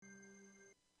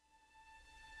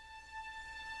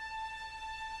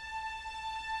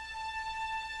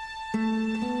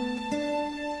Good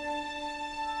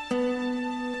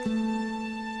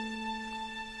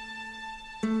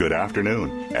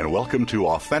afternoon, and welcome to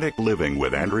Authentic Living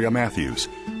with Andrea Matthews.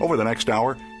 Over the next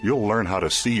hour, you'll learn how to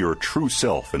see your true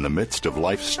self in the midst of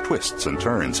life's twists and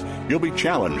turns. You'll be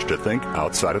challenged to think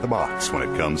outside of the box when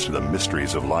it comes to the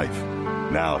mysteries of life.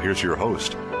 Now, here's your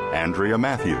host, Andrea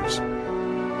Matthews.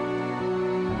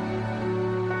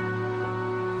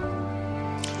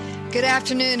 Good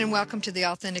afternoon, and welcome to the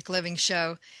Authentic Living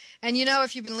Show. And you know,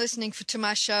 if you've been listening to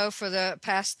my show for the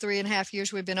past 3.5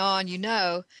 years we've been on, you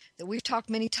know that we've talked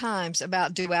many times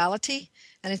about duality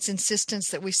and its insistence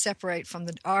that we are separate from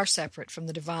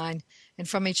the divine and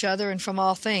from each other and from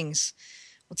all things.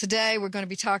 Well, today we're going to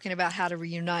be talking about how to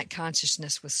reunite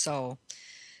consciousness with soul.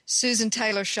 Susann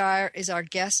Taylor Shier is our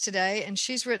guest today, and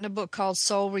she's written a book called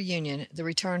Soul Reunion, The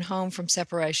Return Home from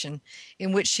Separation,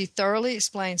 in which she thoroughly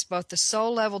explains both the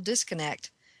soul-level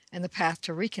disconnect and the path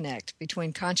to reconnect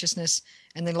between consciousness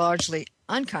and the largely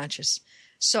unconscious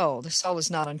soul. The soul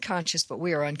is not unconscious, but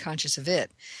we are unconscious of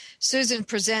it. Susann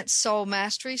presents Soul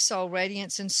Mastery, Soul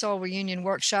Radiance, and Soul Reunion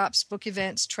workshops, book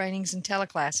events, trainings, and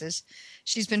teleclasses.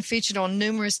 She's been featured on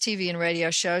numerous TV and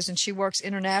radio shows, and she works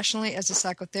internationally as a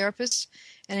psychotherapist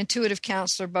and intuitive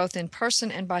counselor, both in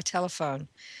person and by telephone.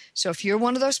 So if you're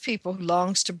one of those people who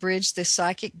longs to bridge the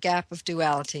psychic gap of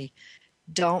duality,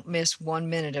 don't miss 1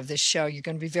 minute of this show. You're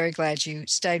going to be very glad you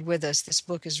stayed with us. This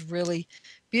book is really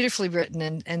beautifully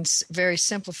written and very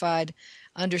simplified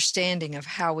understanding of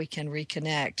how we can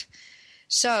reconnect.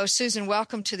 So, Susann,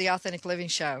 welcome to the Authentic Living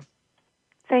Show.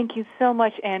 Thank you so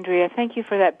much, Andrea. Thank you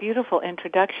for that beautiful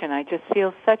introduction. I just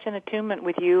feel such an attunement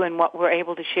with you and what we're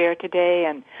able to share today,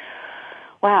 and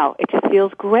wow, it just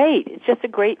feels great. It's just a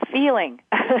great feeling.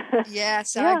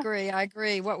 Yes, yeah. I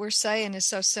agree. What we're saying is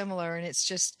so similar, and it's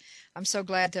just, I'm so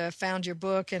glad to have found your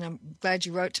book, and I'm glad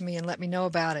you wrote to me and let me know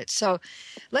about it. So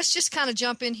let's just kind of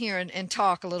jump in here and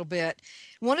talk a little bit.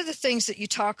 One of the things that you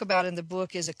talk about in the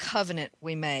book is a covenant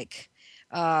we make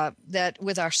that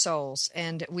with our souls,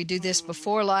 and we do this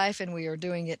before life, and we are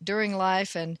doing it during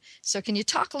life. And so can you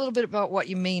talk a little bit about what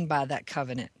you mean by that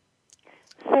covenant?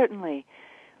 Certainly.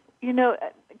 You know,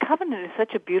 covenant is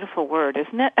such a beautiful word,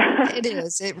 isn't it? It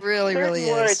is. It really, really is.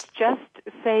 Certain words just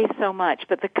say so much.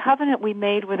 But the covenant we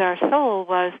made with our soul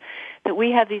was that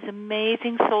we have these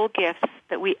amazing soul gifts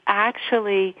that we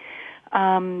actually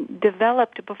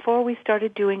developed before we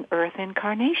started doing earth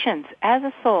incarnations as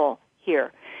a soul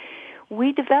here.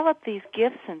 We developed these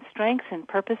gifts and strengths and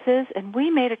purposes, and we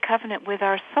made a covenant with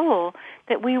our soul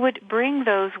that we would bring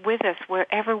those with us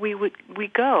wherever we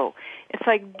go. It's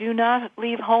like, do not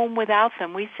leave home without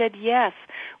them. We said, yes,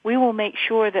 we will make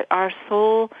sure that our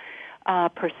soul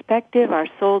perspective, our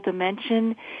soul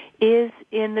dimension is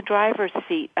in the driver's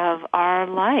seat of our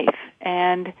life.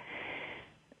 And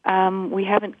we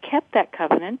haven't kept that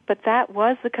covenant, but that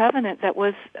was the covenant that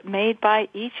was made by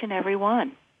each and every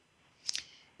one.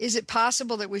 Is it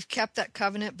possible that we've kept that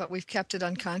covenant, but we've kept it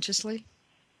unconsciously?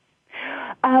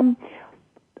 Well,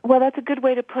 that's a good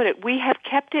way to put it. We have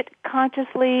kept it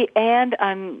consciously and,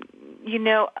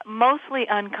 mostly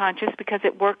unconscious because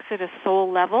it works at a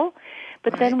soul level.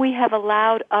 But then we have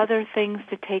allowed other things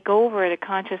to take over at a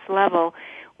conscious level,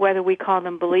 whether we call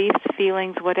them beliefs,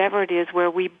 feelings, whatever it is, where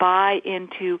we buy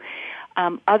into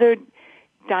other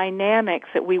dynamics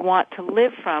that we want to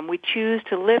live from. We choose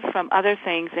to live from other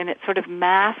things, and it sort of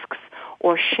masks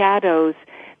or shadows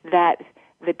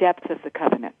the depth of the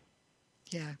covenant.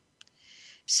 Yeah.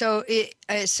 So,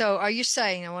 so are you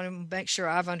saying? I want to make sure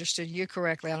I've understood you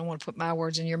correctly. I don't want to put my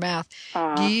words in your mouth.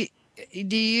 Are you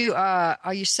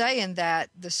saying that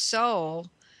the soul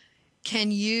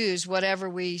can use whatever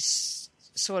we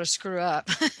sort of screw up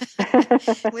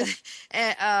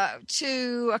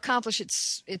to accomplish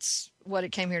its what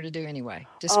it came here to do anyway?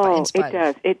 It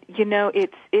does.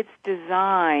 It's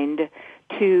designed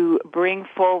to bring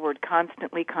forward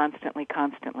constantly,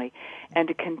 and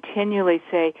to continually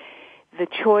say, the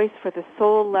choice for the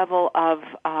soul level of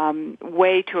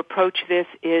way to approach this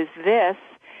is this,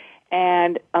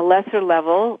 and a lesser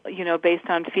level, based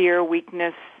on fear,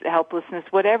 weakness, helplessness,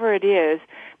 whatever it is,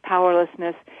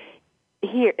 powerlessness,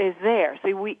 here is there.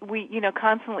 So we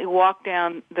constantly walk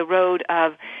down the road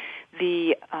of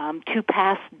the two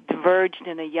paths diverged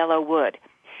in a yellow wood.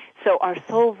 So our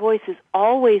soul voice is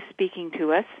always speaking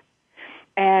to us,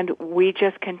 and we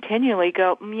just continually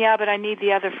go, yeah, but I need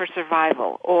the other for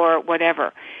survival, or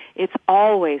whatever. It's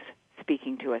always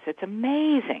speaking to us. It's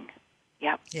amazing.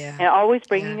 Yep. Yeah. And always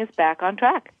bringing us back on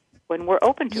track when we're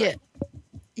open to it.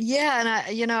 Yeah,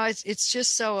 and it's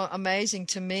just so amazing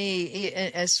to me,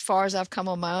 as far as I've come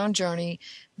on my own journey,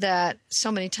 that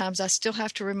so many times I still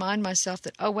have to remind myself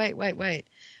that, oh, wait,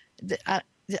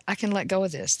 I can let go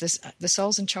of this. The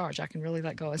soul's in charge. I can really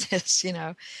let go of this.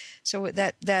 So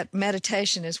that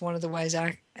meditation is one of the ways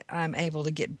I'm able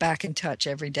to get back in touch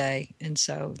every day, and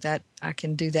so that I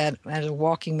can do that as a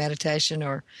walking meditation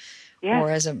or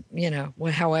as a,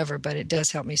 however, but it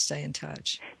does help me stay in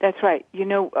touch. That's right.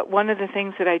 One of the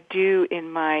things that I do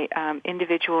in my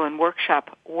individual and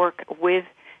workshop work with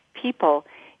people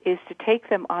is to take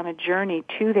them on a journey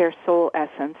to their soul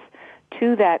essence,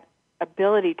 to that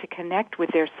ability to connect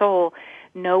with their soul,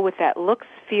 know what that looks,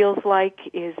 feels like,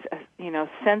 is,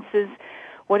 senses,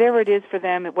 whatever it is for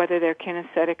them, whether they're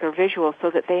kinesthetic or visual,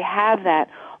 so that they have that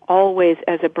always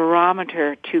as a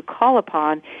barometer to call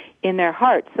upon in their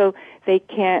heart. So they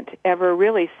can't ever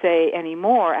really say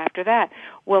anymore after that,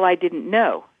 well, I didn't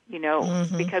know,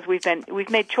 because we've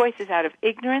made choices out of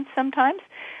ignorance sometimes,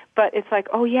 but it's like,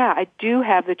 oh yeah, I do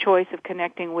have the choice of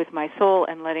connecting with my soul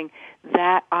and letting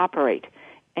that operate.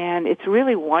 And it's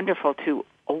really wonderful to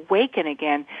awaken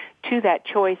again to that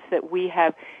choice that we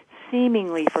have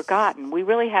seemingly forgotten. We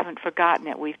really haven't forgotten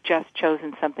it. We've just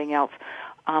chosen something else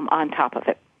on top of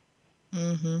it.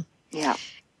 Mm-hmm. Yeah.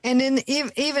 And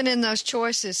even in those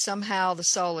choices, somehow the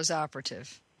soul is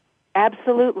operative.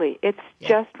 Absolutely. It's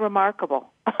just remarkable.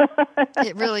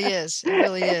 It really is. It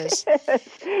really is.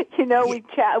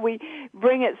 We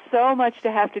bring it so much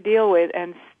to have to deal with,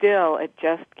 and still it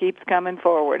just keeps coming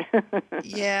forward.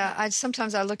 Yeah,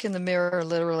 sometimes I look in the mirror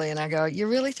literally and I go, you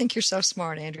really think you're so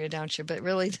smart, Andrea, don't you? But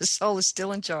really the soul is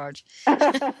still in charge.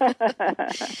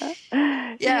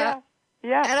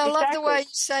 Yeah, and I exactly. love the way you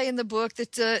say in the book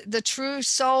that the true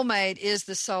soulmate is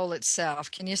the soul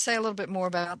itself. Can you say a little bit more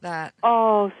about that?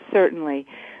 Oh, certainly.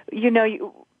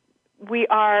 We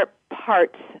are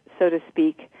parts, so to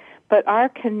speak, but our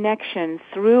connection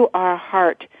through our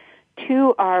heart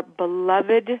to our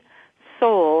beloved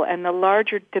soul and the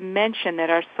larger dimension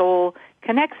that our soul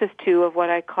connects us to of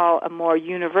what I call a more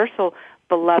universal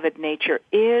beloved nature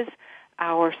is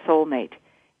our soulmate.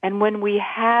 And when we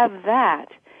have that,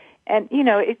 and,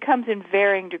 it comes in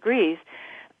varying degrees,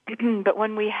 but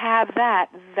when we have that,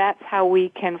 that's how we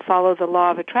can follow the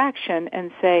law of attraction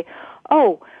and say,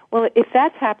 oh, well, if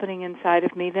that's happening inside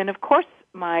of me, then of course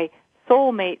my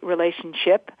soulmate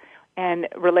relationship and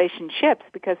relationships,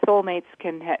 because soulmates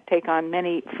can take on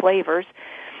many flavors,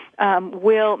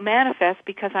 will manifest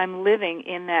because I'm living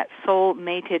in that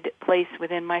soul-mated place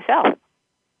within myself.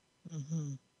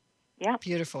 Mm-hmm. Yeah.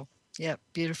 Beautiful. Yep,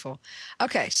 beautiful.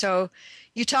 Okay, so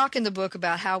you talk in the book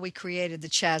about how we created the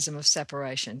chasm of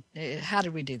separation. How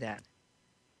did we do that?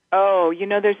 Oh,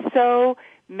 there's so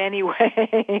many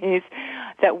ways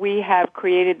that we have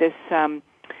created this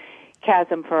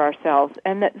chasm for ourselves.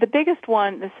 And the biggest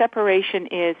one, the separation,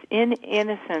 is in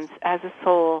innocence as a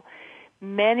soul.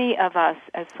 Many of us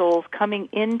as souls coming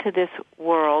into this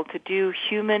world to do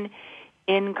human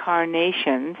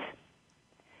incarnations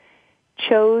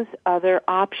chose other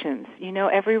options.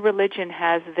 Every religion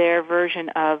has their version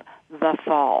of the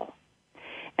fall.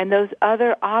 And those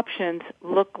other options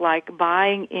look like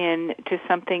buying in to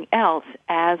something else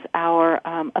as our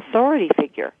authority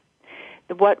figure,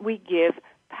 what we give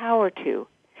power to.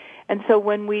 And so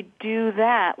when we do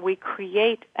that, we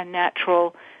create a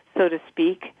natural, so to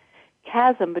speak,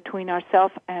 chasm between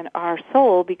ourself and our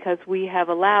soul because we have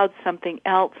allowed something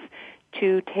else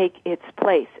to take its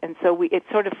place. And so it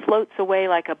sort of floats away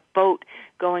like a boat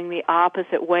going the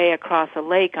opposite way across a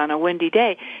lake on a windy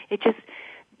day. It just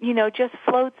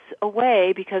floats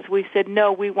away because we said,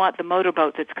 no, we want the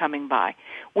motorboat that's coming by.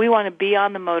 We want to be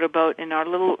on the motorboat, and our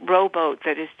little rowboat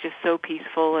that is just so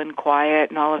peaceful and quiet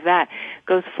and all of that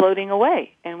goes floating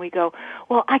away. And we go,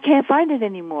 well, I can't find it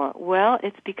anymore. Well,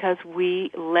 it's because we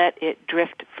let it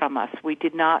drift from us. We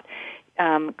did not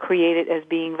create it as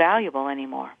being valuable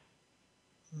anymore.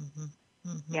 Mm-hmm.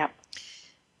 Mm-hmm. Yeah.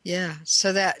 Yeah.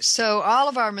 So all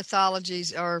of our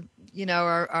mythologies are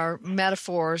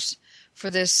metaphors for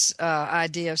this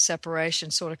idea of separation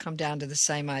sort of come down to the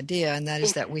same idea, and that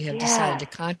is that we have decided to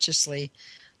consciously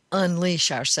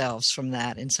unleash ourselves from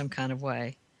that in some kind of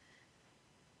way.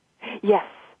 Yes,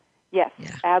 yeah.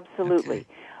 Absolutely.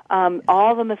 Okay.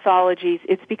 All the mythologies,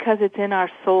 it's because it's in our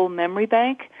soul memory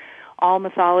bank. All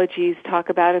mythologies talk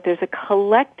about it. There's a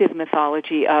collective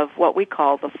mythology of what we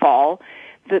call the fall,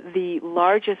 the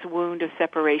largest wound of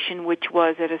separation, which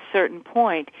was at a certain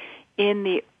point in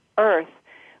the earth.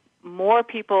 More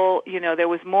people, there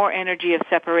was more energy of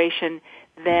separation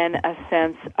than a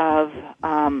sense of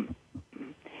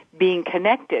being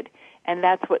connected. And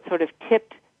that's what sort of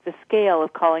tipped the scale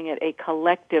of calling it a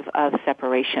collective of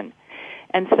separation.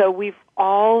 And so we've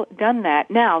all done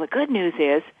that. Now, the good news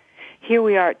is, here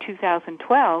we are at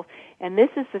 2012, and this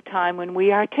is the time when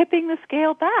we are tipping the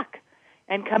scale back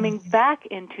and coming back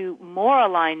into more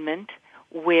alignment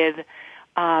with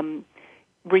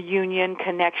reunion,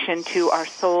 connection to our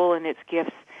soul and its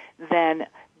gifts than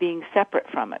being separate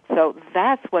from it. So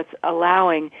that's what's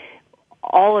allowing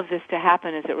all of this to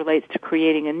happen as it relates to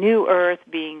creating a new earth,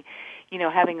 being,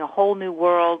 having a whole new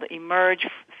world emerge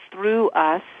through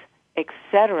us,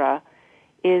 etc.,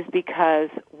 is because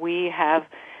we have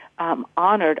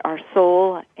honored our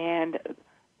soul and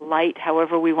light,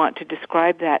 however we want to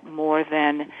describe that, more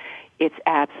than its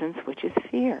absence, which is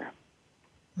fear.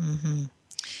 Mm-hmm.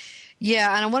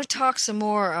 Yeah, and I want to talk some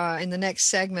more in the next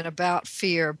segment about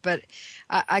fear, but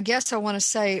I guess I want to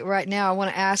say right now, I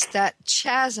want to ask that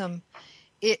chasm,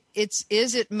 is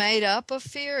it made up of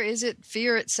fear? Is it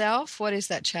fear itself? What is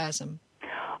that chasm?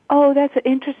 Oh, that's an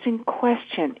interesting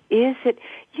question. Is it,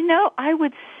 I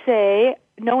would say,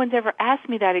 no one's ever asked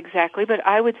me that exactly, but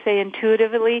I would say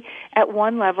intuitively at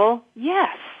one level,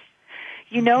 yes.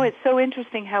 It's so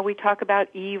interesting how we talk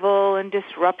about evil and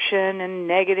disruption and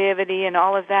negativity and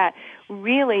all of that.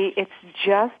 Really, it's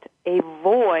just a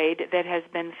void that has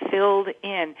been filled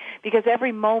in, because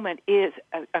every moment is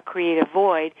a creative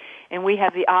void, and we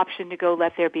have the option to go,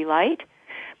 let there be light.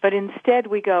 But instead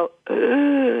we go,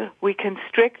 we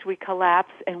constrict, we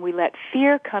collapse, and we let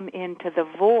fear come into the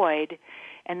void,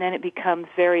 and then it becomes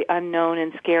very unknown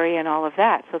and scary and all of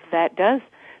that. So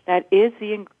that is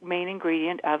the main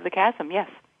ingredient of the chasm, yes.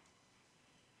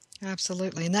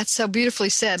 Absolutely. And that's so beautifully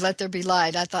said, let there be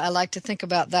light. I like to think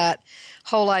about that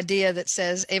whole idea that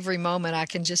says every moment I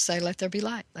can just say, let there be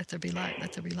light, let there be light,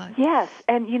 let there be light. Yes.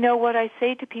 And what I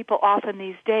say to people often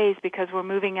these days, because we're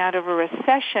moving out of a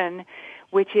recession,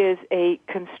 which is a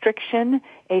constriction,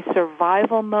 a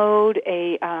survival mode,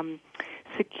 a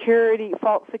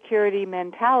false security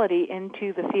mentality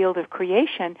into the field of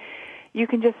creation, you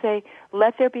can just say,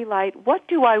 let there be light. What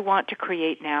do I want to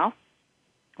create now?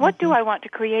 What do I want to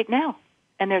create now?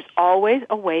 And there's always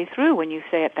a way through when you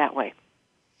say it that way.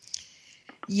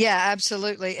 Yeah,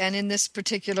 absolutely. And in this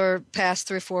particular past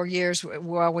 3 or 4 years,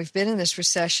 while we've been in this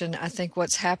recession, I think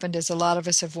what's happened is a lot of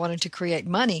us have wanted to create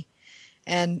money,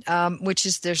 and which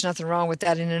is, there's nothing wrong with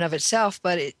that in and of itself,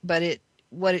 but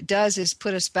what it does is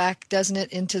put us back, doesn't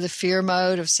it, into the fear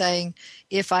mode of saying,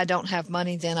 if I don't have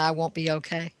money, then I won't be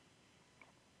okay.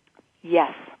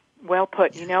 Yes, well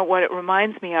put. Yeah. What it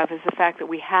reminds me of is the fact that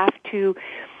we have to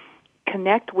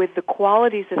connect with the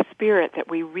qualities of spirit that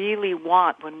we really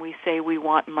want when we say we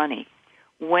want money.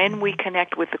 When we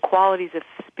connect with the qualities of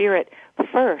spirit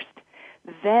first,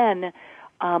 then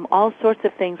all sorts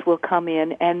of things will come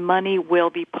in, and money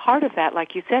will be part of that.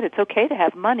 Like you said, it's okay to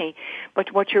have money,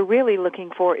 but what you're really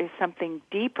looking for is something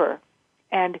deeper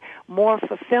and more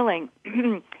fulfilling.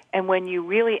 And when you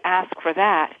really ask for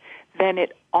that, then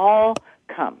it all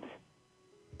comes.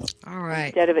 All right.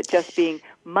 Instead of it just being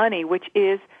money, which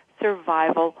is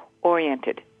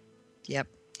survival-oriented. Yep.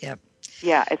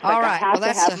 Yeah, it's like, right. I have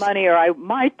to have money or I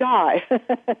might die.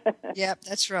 Yep,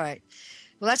 that's right.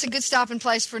 Well, that's a good stopping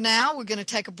place for now. We're going to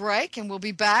take a break, and we'll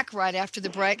be back right after the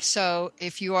break. So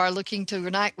if you are looking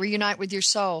to reunite with your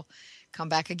soul, come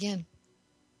back again.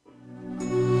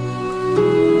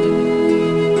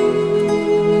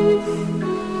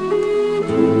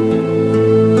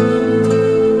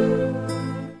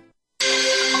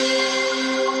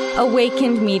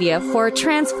 Awakened Media for a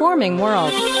transforming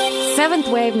world. Seventh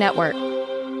Wave Network.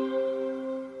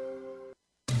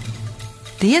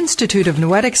 The Institute of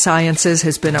Noetic Sciences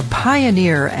has been a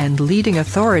pioneer and leading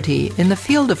authority in the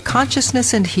field of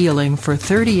consciousness and healing for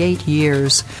 38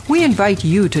 years. We invite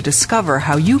you to discover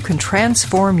how you can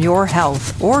transform your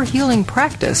health or healing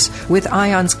practice with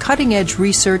ION's cutting-edge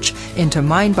research into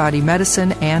mind-body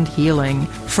medicine and healing.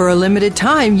 For a limited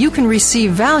time, you can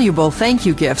receive valuable thank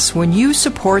you gifts when you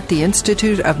support the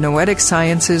Institute of Noetic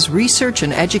Sciences research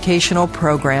and educational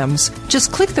programs.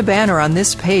 Just click the banner on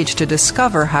this page to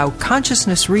discover how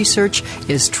consciousness research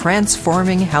is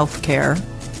transforming healthcare.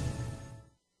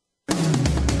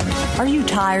 Are you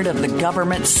tired of the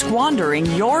government squandering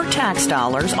your tax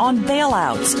dollars on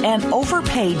bailouts and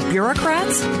overpaid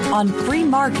bureaucrats? On Free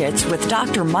Markets with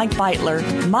Dr. Mike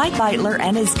Beitler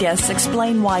and his guests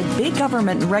explain why big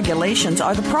government regulations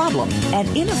are the problem and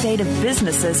innovative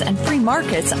businesses and free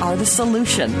markets are the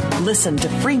solution. Listen to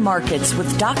Free Markets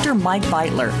with Dr. Mike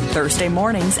Beitler, Thursday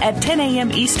mornings at 10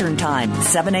 a.m. Eastern Time,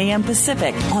 7 a.m.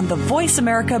 Pacific on the Voice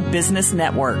America Business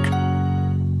Network.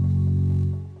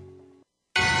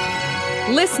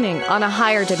 Listening on a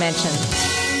higher dimension.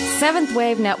 Seventh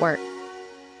Wave Network.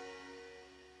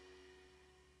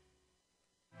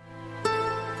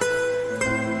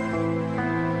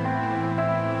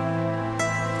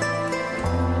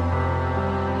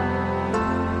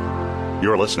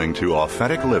 You're listening to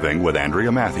Authentic Living with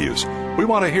Andrea Matthews. We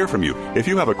want to hear from you. If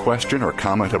you have a question or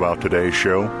comment about today's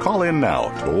show, call in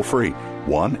now, toll free,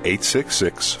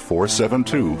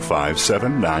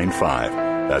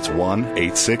 1-866-472-5795. That's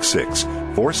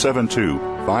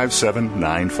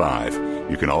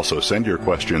 1-866-472-5795. You can also send your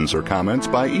questions or comments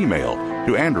by email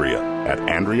to Andrea at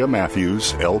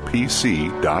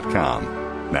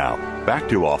AndreaMatthewsLPC.com. Now, back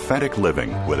to Authentic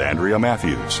Living with Andrea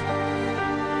Matthews.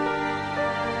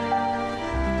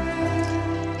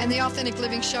 And the Authentic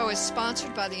Living Show is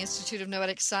sponsored by the Institute of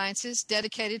Noetic Sciences,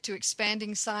 dedicated to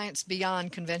expanding science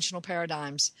beyond conventional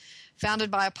paradigms. Founded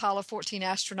by Apollo 14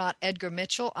 astronaut Edgar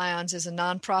Mitchell, IONS is a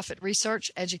nonprofit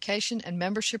research, education, and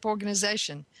membership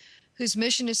organization whose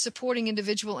mission is supporting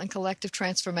individual and collective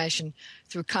transformation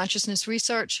through consciousness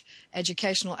research,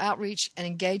 educational outreach, and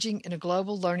engaging in a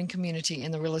global learning community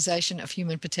in the realization of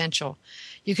human potential.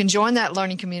 You can join that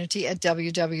learning community at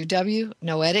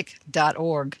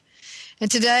www.noetic.org. And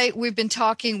today we've been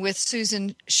talking with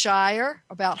Susann Shier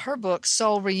about her book,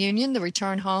 Soul Reunion, The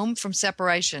Return Home from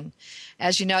Separation.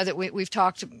 As you know, that we've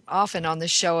talked often on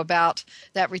this show about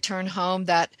that return home,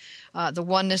 that the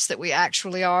oneness that we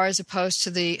actually are, as opposed to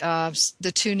the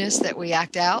two-ness that we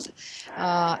act out,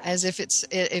 as if it's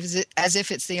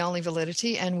the only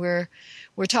validity. And we're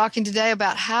talking today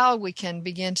about how we can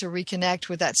begin to reconnect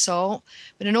with that soul.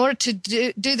 But in order to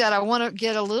do that, I want to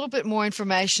get a little bit more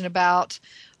information about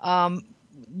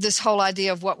this whole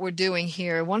idea of what we're doing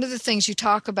here. One of the things you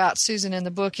talk about, Susann, in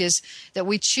the book is that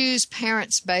we choose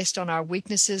parents based on our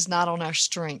weaknesses, not on our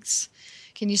strengths.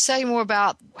 Can you say more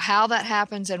about how that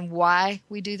happens and why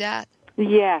we do that?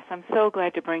 Yes, I'm so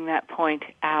glad to bring that point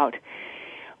out.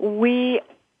 We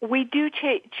do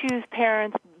choose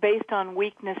parents based on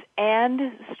weakness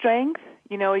and strength.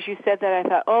 You know, as you said that, I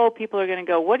thought, people are going to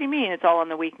go, what do you mean it's all on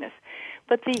the weakness?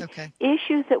 But the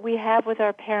issues that we have with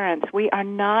our parents, we are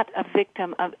not a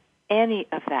victim of any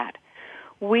of that.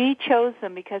 We chose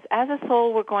them because as a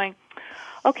soul we're going,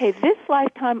 okay, this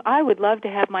lifetime I would love to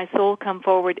have my soul come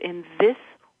forward in this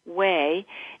way.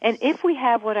 And if we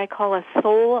have what I call a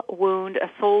soul wound, a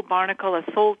soul barnacle, a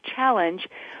soul challenge,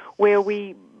 where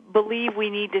we believe we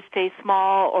need to stay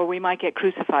small or we might get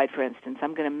crucified, for instance.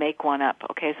 I'm going to make one up,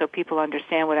 okay, so people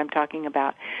understand what I'm talking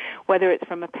about. Whether it's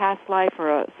from a past life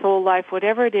or a soul life,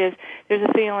 whatever it is, there's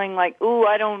a feeling like,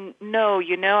 I don't know,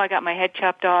 I got my head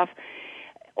chopped off,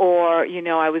 or,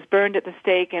 I was burned at the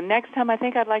stake, and next time I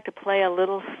think I'd like to play a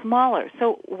little smaller.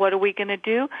 So what are we going to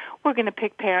do? We're going to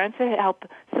pick parents that help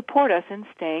support us in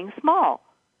staying small.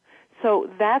 So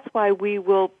that's why we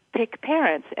will pick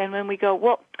parents. And when we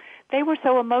go, they were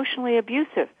so emotionally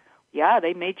abusive. Yeah,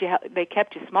 they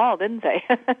kept you small, didn't they?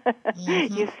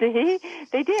 Mm-hmm. You see?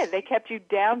 They did. They kept you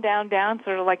down,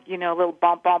 sort of like, a little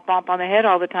bump on the head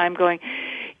all the time going,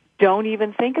 don't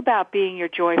even think about being your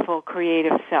joyful,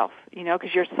 creative self,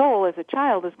 because your soul as a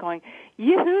child is going,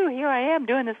 yoo-hoo, here I am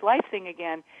doing this life thing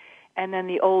again. And then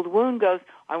the old wound goes,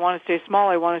 I want to stay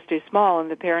small, and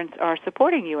the parents are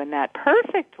supporting you in that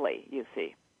perfectly, you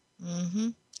see.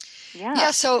 Mm-hmm.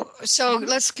 Yeah. So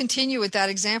let's continue with that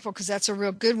example because that's a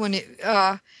real good one.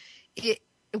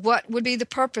 What would be the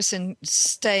purpose in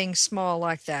staying small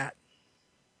like that?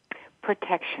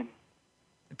 Protection.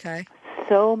 Okay.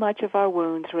 So much of our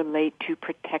wounds relate to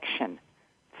protection,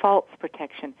 false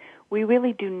protection. We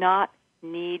really do not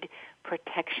need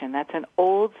protection. That's an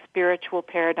old spiritual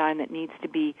paradigm that needs to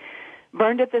be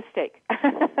burned at the stake.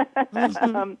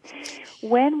 Mm-hmm.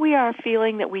 When we are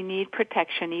feeling that we need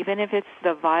protection, even if it's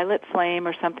the violet flame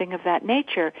or something of that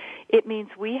nature, it means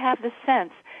we have the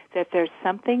sense that there's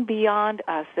something beyond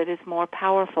us that is more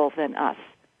powerful than us.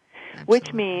 Absolutely.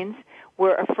 Which means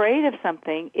we're afraid of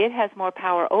something, it has more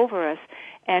power over us,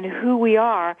 and who we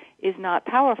are is not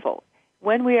powerful.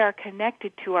 When we are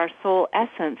connected to our soul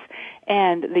essence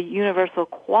and the universal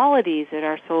qualities that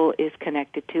our soul is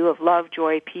connected to, of love,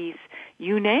 joy, peace,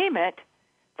 you name it,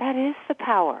 that is the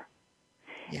power.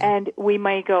 Yeah. And we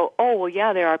may go,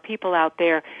 there are people out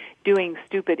there doing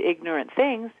stupid, ignorant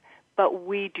things, but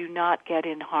we do not get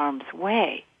in harm's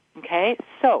way, okay?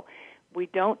 So we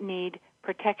don't need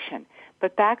protection.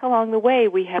 But back along the way,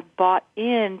 we have bought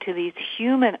into these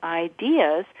human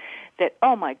ideas that,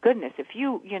 oh my goodness, if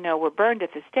you were burned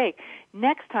at the stake,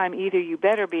 next time either you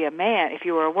better be a man, if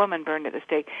you were a woman burned at the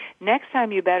stake, next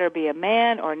time you better be a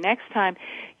man, or next time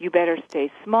you better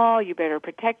stay small, you better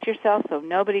protect yourself so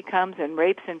nobody comes and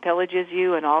rapes and pillages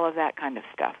you and all of that kind of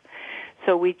stuff.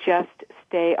 So we just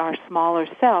stay our smaller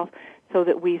self so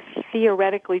that we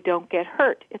theoretically don't get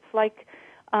hurt. It's like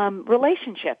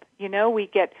relationship. We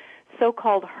get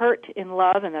so-called hurt in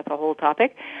love, and that's a whole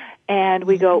topic, and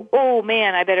we go, oh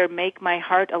man, I better make my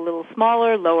heart a little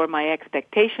smaller, lower my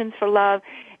expectations for love,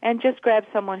 and just grab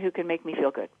someone who can make me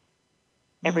feel good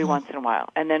every once in a while.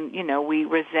 And then, we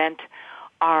resent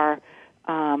our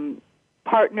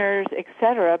partners,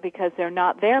 etc., because they're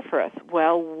not there for us.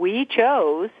 Well, we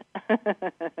chose,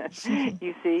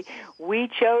 you see, we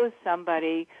chose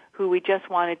somebody who we just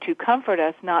wanted to comfort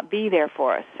us, not be there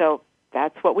for us. So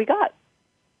that's what we got.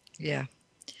 Yeah.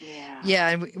 Yeah. Yeah,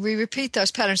 and we repeat those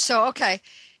patterns. So, okay,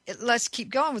 let's keep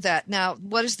going with that. Now,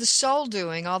 what is the soul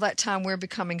doing all that time we're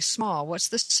becoming small? What's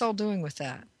the soul doing with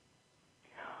that?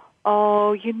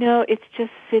 Oh, it's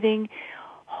just sitting,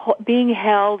 being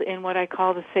held in what I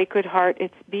call the sacred heart.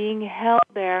 It's being held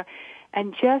there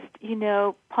and just,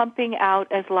 pumping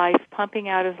out as life,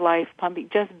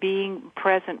 just being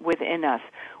present within us,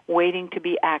 waiting to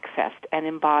be accessed and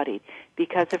embodied.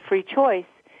 Because of free choice,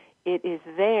 it is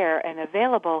there and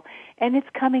available, and it's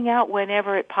coming out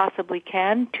whenever it possibly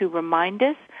can to remind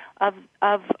us of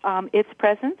its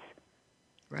presence.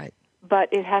 Right. But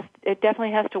it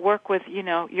definitely has to work with,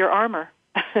 your armor.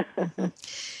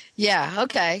 Yeah.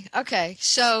 Okay.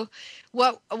 So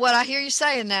what I hear you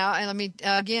saying now, and let me,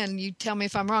 again, you tell me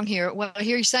if I'm wrong here. What I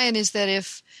hear you saying is that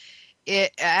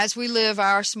as we live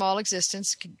our small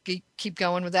existence, keep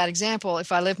going with that example.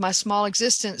 If I live my small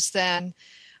existence, then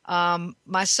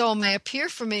my soul may appear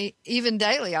for me even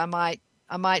daily. I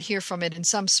might hear from it in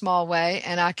some small way,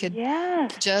 and I could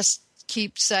just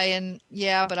keep saying,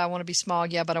 yeah, but I want to be small.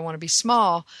 Yeah, but I want to be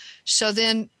small. So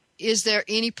then, is there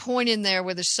any point in there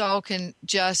where the soul can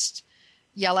just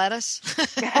yell at us?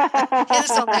 Hit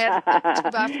us on the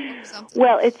head, something?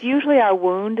 Well, it's usually our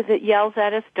wound that yells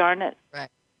at us, darn it. Right.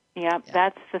 Yeah,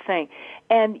 that's the thing.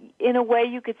 And in a way,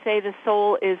 you could say the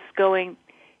soul is going,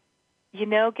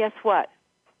 guess what?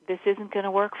 This isn't going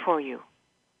to work for you.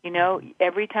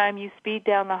 Every time you speed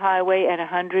down the highway at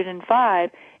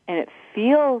 105 and it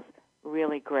feels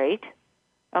really great,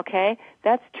 okay,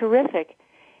 that's terrific.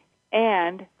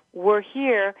 And we're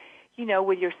here,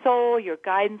 with your soul, your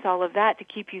guidance, all of that to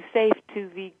keep you safe to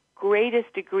the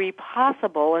greatest degree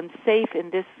possible. And safe in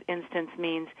this instance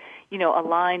means,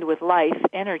 aligned with life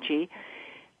energy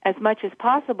as much as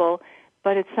possible.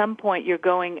 But at some point you're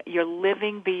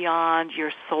living beyond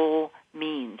your soul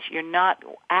means. You're not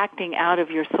acting out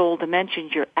of your soul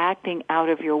dimensions. You're acting out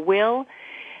of your will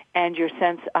and your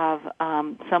sense of,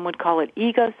 some would call it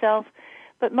ego self,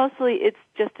 but mostly it's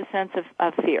just a sense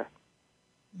of fear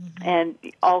and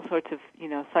all sorts of,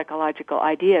 psychological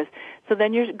ideas. So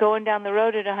then you're going down the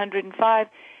road at 105,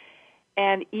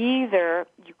 and either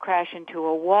you crash into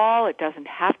a wall. It doesn't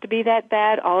have to be that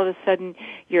bad. All of a sudden,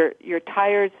 your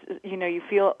tires, you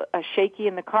feel shaky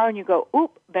in the car, and you go,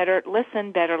 oop, better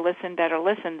listen.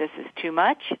 This is too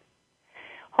much.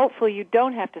 Hopefully, you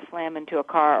don't have to slam into a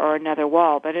car or another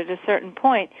wall. But at a certain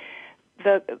point,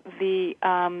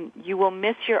 you will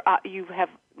miss you have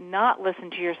not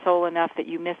listened to your soul enough that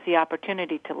you miss the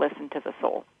opportunity to listen to the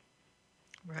soul.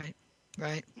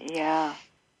 Right. Yeah.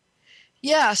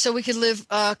 Yeah, so we could live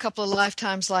a couple of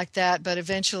lifetimes like that, but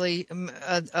eventually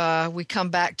we come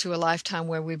back to a lifetime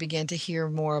where we begin to hear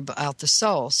more about the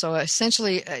soul. So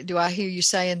essentially, do I hear you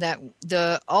saying that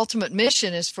the ultimate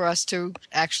mission is for us to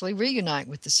actually reunite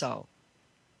with the soul?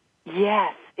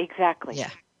 Yes, exactly.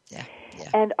 Yeah.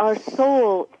 And our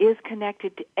soul is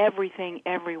connected to everything,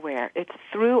 everywhere. It's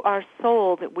through our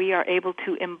soul that we are able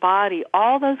to embody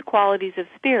all those qualities of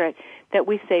spirit that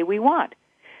we say we want.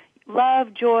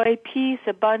 Love, joy, peace,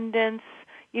 abundance,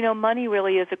 money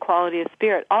really is a quality of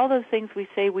spirit. All those things we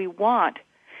say we want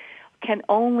can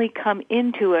only come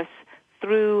into us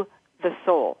through the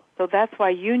soul. So that's why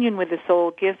union with the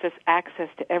soul gives us access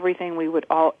to everything we would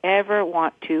all ever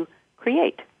want to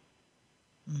create.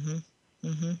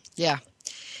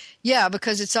 Yeah,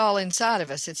 because it's all inside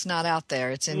of us. It's not out there.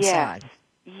 It's inside.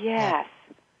 Yes.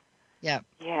 Yeah.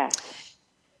 Yes.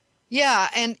 Yeah,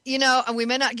 and we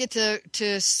may not get to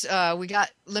we got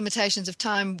limitations of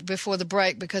time before the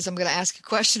break because I'm going to ask a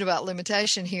question about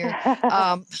limitation here.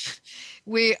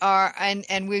 We are,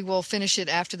 and we will finish it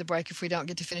after the break if we don't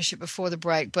get to finish it before the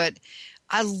break. But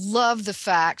I love the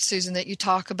fact, Susan, that you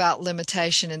talk about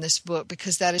limitation in this book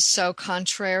because that is so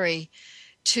contrary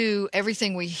to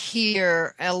everything we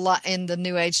hear a lot in the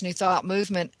New Age, New Thought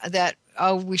movement that,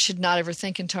 we should not ever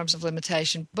think in terms of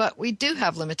limitation. But we do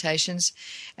have limitations.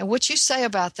 And what you say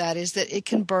about that is that it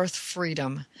can birth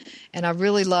freedom. And I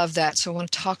really love that. So I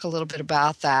want to talk a little bit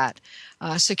about that.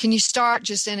 So can you start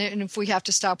just, and if we have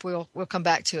to stop, we'll come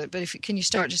back to it. But can you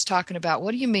start just talking about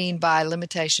what do you mean by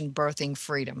limitation birthing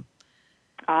freedom?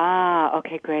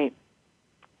 Okay, great.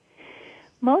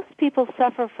 Most people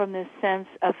suffer from this sense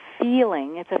of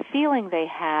feeling. It's a feeling they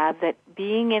have that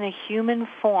being in a human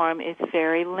form is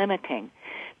very limiting.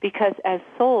 Because as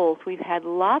souls, we've had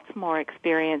lots more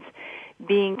experience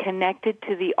being connected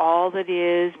to the all that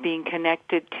is, being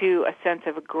connected to a sense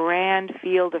of a grand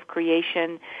field of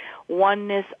creation,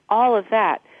 oneness, all of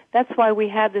that. That's why we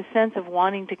have the sense of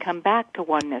wanting to come back to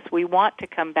oneness. We want to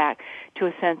come back to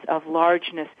a sense of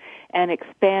largeness and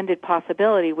expanded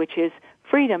possibility, which is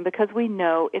freedom, because we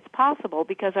know it's possible,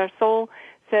 because our soul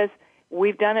says,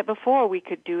 we've done it before, we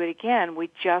could do it again. We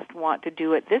just want to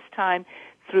do it this time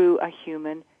through a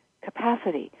human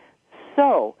capacity.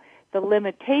 So the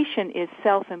limitation is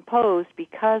self-imposed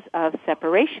because of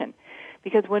separation.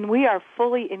 Because when we are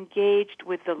fully engaged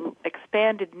with the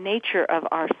expanded nature of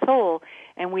our soul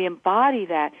and we embody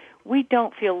that, we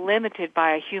don't feel limited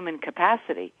by a human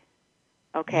capacity.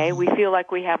 Okay? We feel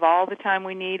like we have all the time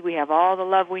we need, we have all the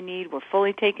love we need, we're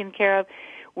fully taken care of.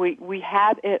 We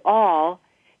have it all,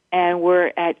 and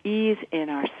we're at ease in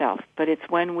ourselves. But it's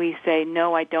when we say,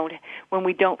 no, I don't, when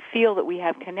we don't feel that we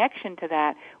have connection to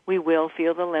that, we will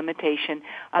feel the limitation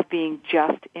of being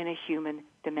just in a human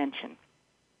dimension.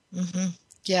 Mm-hmm.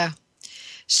 Yeah.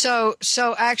 So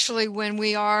actually, when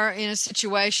we are in a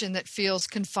situation that feels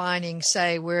confining,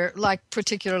 say we're like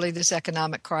particularly this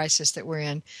economic crisis that we're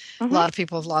in, a lot of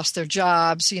people have lost their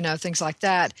jobs, things like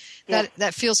that. Yes.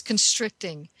 That feels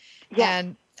constricting.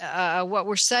 Yes. And what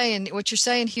you're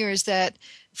saying here is that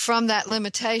from that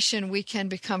limitation, we can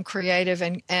become creative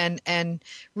and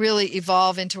really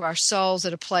evolve into our souls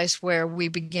at a place where we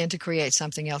begin to create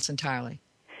something else entirely.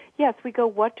 Yes, we go,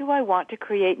 what do I want to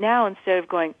create now, instead of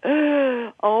going,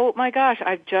 oh my gosh,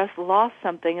 I've just lost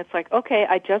something. It's like, okay,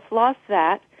 I just lost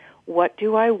that. What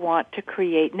do I want to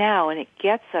create now? And it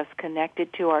gets us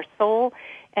connected to our soul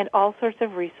and all sorts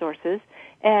of resources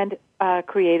and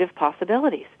creative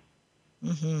possibilities.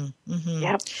 Mm-hmm. Mm-hmm.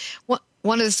 Yep.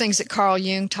 One of the things that Carl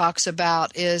Jung talks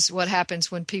about is what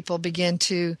happens when people begin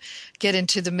to get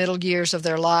into the middle years of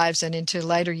their lives and into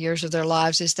later years of their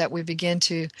lives, is that we begin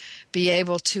to be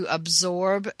able to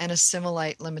absorb and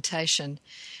assimilate limitation.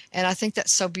 And I think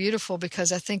that's so beautiful,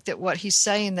 because I think that what he's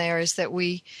saying there is that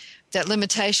that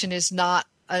limitation is not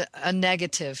a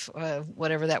negative,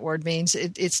 whatever that word means.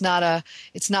 It's not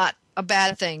a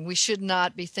bad thing. We should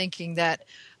not be thinking that,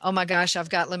 oh my gosh, I've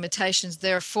got limitations,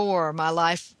 therefore my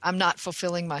life, I'm not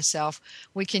fulfilling myself.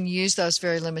 We can use those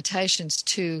very limitations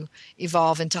to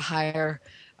evolve into higher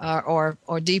or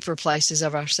deeper places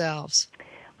of ourselves.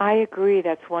 I agree.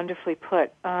 That's wonderfully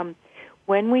put.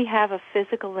 When we have a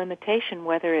physical limitation,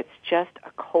 whether it's just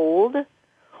a cold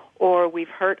or we've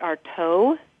hurt our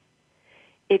toe,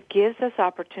 it gives us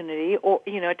opportunity, or,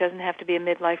 it doesn't have to be a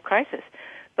midlife crisis.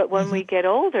 But when we get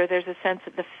older, there's a sense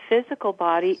that the physical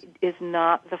body is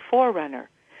not the forerunner.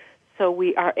 So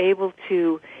we are able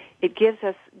to, it gives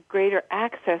us greater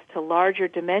access to larger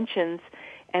dimensions,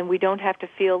 and we don't have to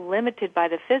feel limited by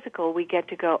the physical. We get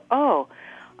to go,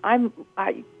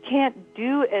 I can't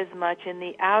do as much in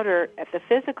the outer at the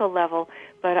physical level,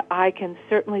 but I can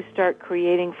certainly start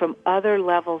creating from other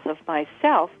levels of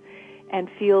myself and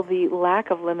feel the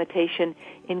lack of limitation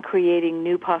in creating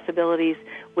new possibilities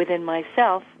within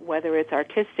myself, whether it's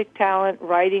artistic talent,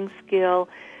 writing skill,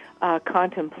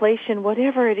 contemplation,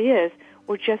 whatever it is,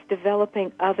 we're just developing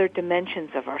other dimensions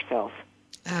of ourselves.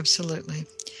 Absolutely.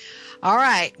 All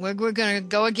right, we're going to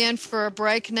go again for a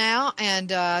break now,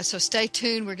 and so stay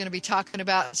tuned. We're going to be talking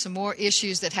about some more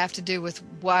issues that have to do with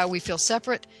why we feel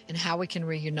separate and how we can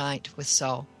reunite with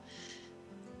soul.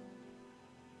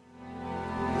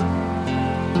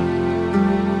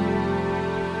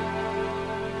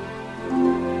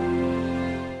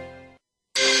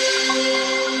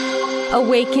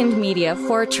 Awakened Media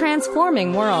for a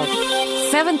transforming world.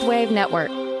 Seventh Wave Network.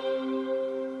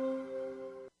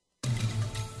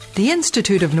 The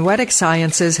Institute of Noetic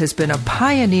Sciences has been a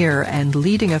pioneer and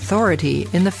leading authority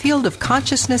in the field of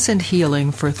consciousness and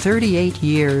healing for 38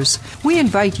 years. We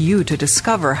invite you to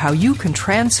discover how you can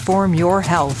transform your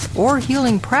health or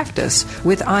healing practice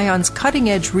with ION's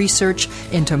cutting-edge research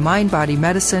into mind-body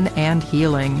medicine and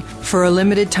healing. For a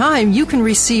limited time, you can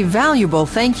receive valuable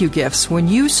thank you gifts when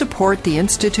you support the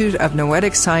Institute of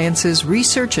Noetic Sciences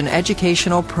research and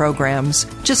educational programs.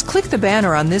 Just click the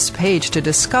banner on this page to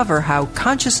discover how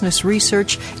consciousness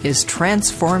research is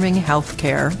transforming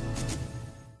healthcare.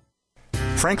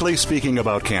 Frankly Speaking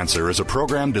About Cancer is a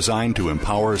program designed to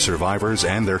empower survivors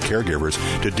and their caregivers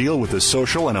to deal with the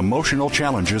social and emotional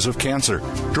challenges of cancer.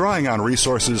 Drawing on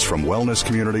resources from wellness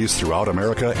communities throughout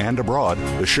America and abroad,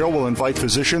 the show will invite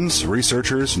physicians,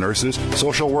 researchers, nurses,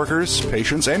 social workers,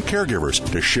 patients, and caregivers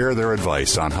to share their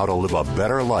advice on how to live a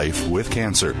better life with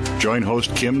cancer. Join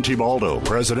host Kim Tibaldo,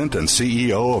 President and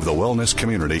CEO of the Wellness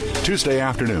Community, Tuesday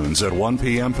afternoons at 1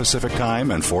 p.m. Pacific Time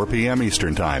and 4 p.m.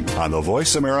 Eastern Time on the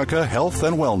Voice America Health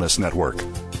and Wellness Network.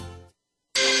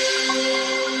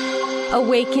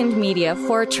 Awakened Media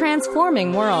for a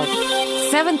transforming world.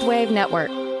 Seventh Wave Network.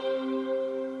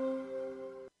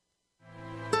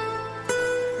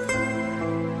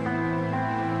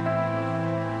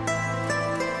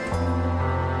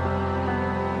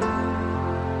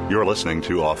 You're listening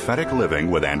to Authentic Living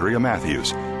with Andrea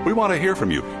Matthews. We want to hear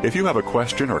from you. If you have a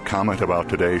question or comment about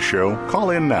today's show, call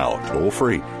in now, toll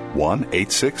free,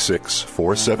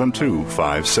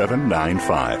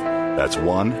 1-866-472-5795. That's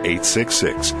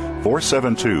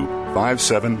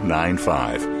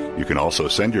 1-866-472-5795. You can also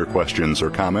send your questions or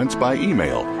comments by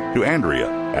email to Andrea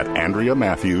at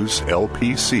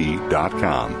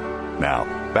AndreaMatthewsLPC.com. Now,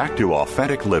 back to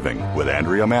Authentic Living with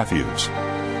Andrea Matthews.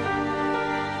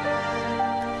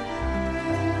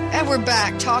 And we're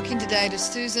back talking today to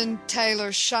Susann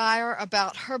Taylor Shier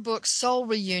about her book, Soul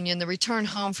Reunion, The Return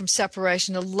Home from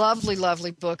Separation. A lovely,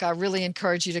 lovely book. I really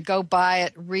encourage you to go buy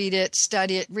it, read it,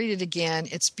 study it, read it again.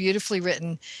 It's beautifully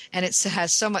written, and it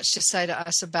has so much to say to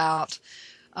us about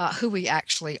who we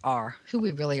actually are, who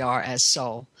we really are as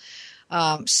soul.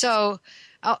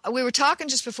 We were talking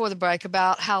just before the break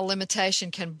about how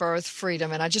limitation can birth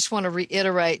freedom, and I just want to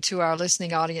reiterate to our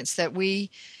listening audience that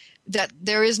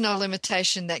there is no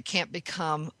limitation that can't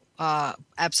become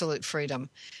absolute freedom.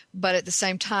 But at the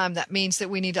same time, that means that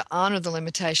we need to honor the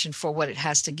limitation for what it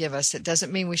has to give us. It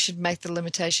doesn't mean we should make the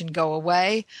limitation go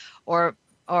away or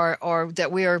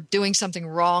that we are doing something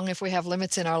wrong if we have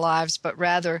limits in our lives, but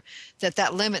rather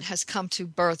that limit has come to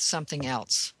birth something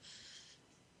else.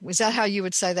 Is that how you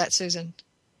would say that, Susann?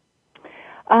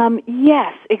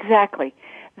 Yes, exactly.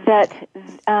 That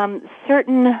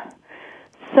certain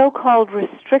so-called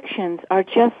restrictions are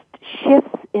just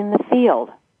shifts in the field.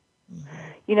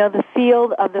 You know, the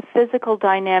field of the physical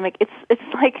dynamic. It's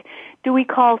like, do we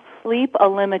call sleep a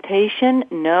limitation?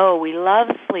 No, we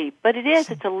love sleep, but it is.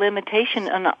 It's a limitation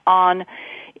on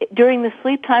during the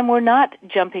sleep time, we're not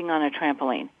jumping on a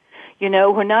trampoline. You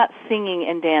know, we're not singing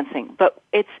and dancing, but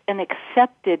it's an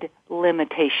accepted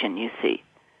limitation, you see.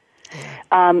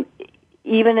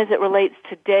 Even as it relates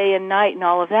to day and night and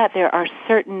all of that, there are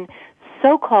certain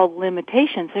so-called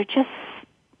limitations. They're just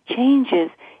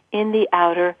changes in the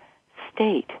outer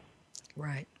state.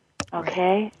 Right.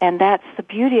 Okay? Right. And that's the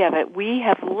beauty of it. We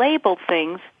have labeled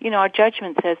things. You know, our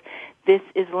judgment says, this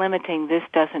is limiting, this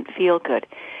doesn't feel good.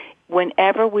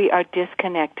 Whenever we are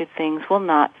disconnected, things will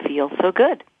not feel so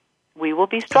good. We will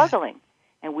be struggling,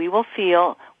 and we will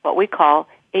feel what we call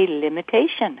a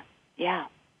limitation. Yeah.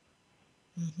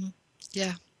 Mm-hmm.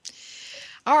 Yeah.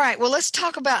 All right, well, let's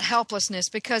talk about helplessness,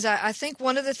 because I think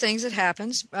one of the things that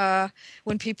happens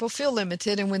when people feel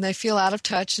limited and when they feel out of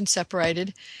touch and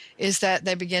separated is that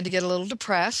they begin to get a little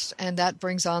depressed, and that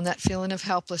brings on that feeling of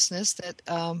helplessness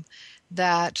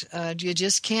that you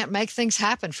just can't make things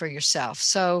happen for yourself.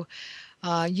 So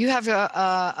you have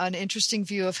an interesting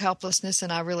view of helplessness,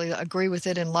 and I really agree with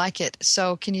it and like it.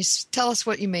 So can you tell us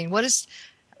what you mean? What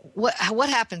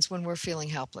happens when we're feeling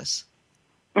helpless?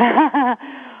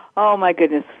 Oh, my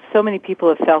goodness. So many people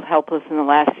have felt helpless in the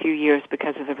last few years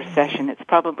because of the recession. It's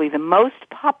probably the most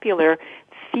popular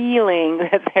feeling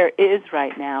that there is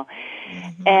right now.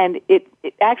 Mm-hmm. And it's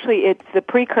the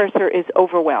precursor is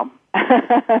overwhelm.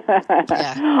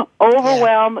 Yeah.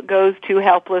 Overwhelm goes to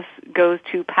helpless, goes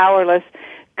to powerless,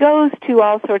 goes to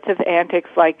all sorts of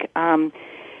antics like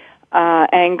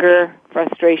anger,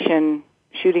 frustration,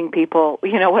 shooting people,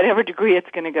 whatever degree it's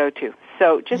going to go to.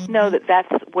 So just know that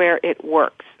that's where it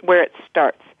works, where it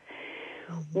starts.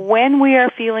 When we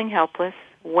are feeling helpless,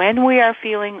 when we are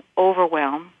feeling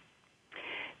overwhelmed,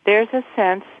 there's a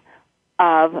sense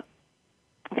of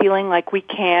feeling like we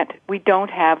don't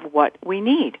have what we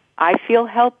need. I feel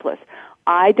helpless.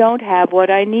 I don't have what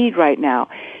I need right now.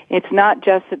 It's not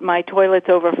just that my toilet's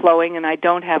overflowing and I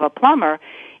don't have a plumber.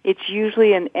 It's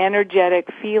usually an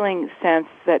energetic feeling sense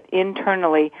that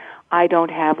internally I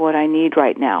don't have what I need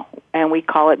right now. And we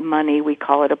call it money, we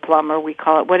call it a plumber, we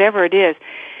call it whatever it is.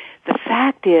 The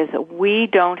fact is that we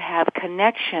don't have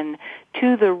connection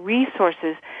to the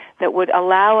resources that would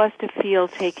allow us to feel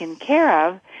taken care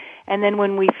of. And then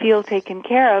when we feel taken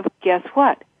care of, guess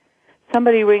what?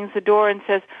 Somebody rings the door and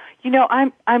says,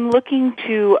 I'm looking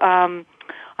to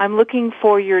I'm looking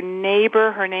for your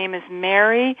neighbor. Her name is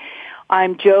Mary.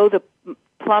 I'm Joe the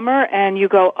plumber. And you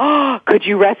go, oh, could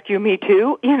you rescue me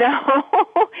too? You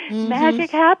know, magic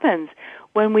happens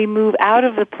when we move out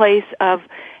of the place of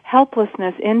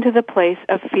helplessness into the place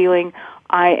of feeling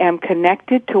I am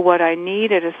connected to what I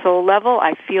need at a soul level.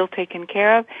 I feel taken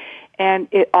care of, and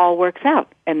it all works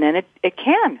out. And then it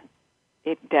can.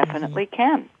 It definitely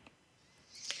can.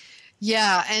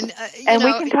 Yeah, and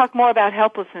we can talk more about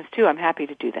helplessness too. I'm happy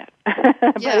to do that.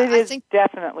 But yeah, it is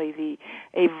definitely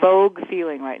a vogue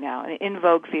feeling right now, an in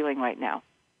vogue feeling right now.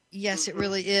 Yes, it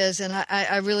really is, and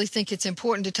I really think it's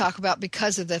important to talk about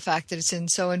because of the fact that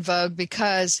it's so in vogue,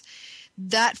 because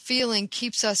that feeling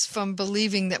keeps us from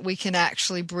believing that we can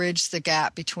actually bridge the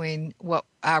gap between what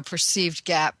our perceived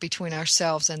gap between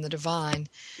ourselves and the divine.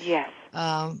 Yes.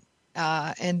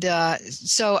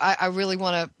 So I really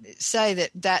want to say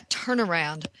that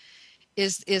turnaround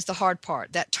is the hard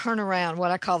part. That turnaround,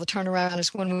 what I call the turnaround,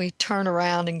 is when we turn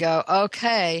around and go,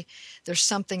 okay, there's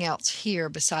something else here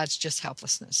besides just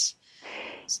helplessness.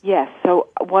 Yes. So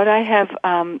what I have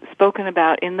spoken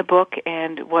about in the book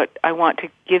and what I want to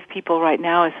give people right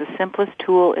now is the simplest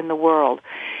tool in the world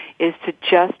is to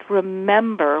just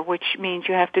remember, which means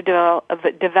you have to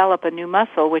develop a new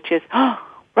muscle, which is,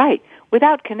 right,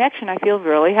 without connection, I feel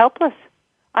really helpless.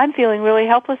 I'm feeling really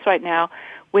helpless right now.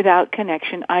 Without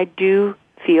connection, I do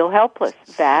feel helpless.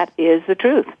 That is the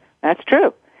truth. That's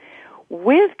true.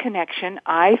 With connection,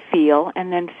 I feel,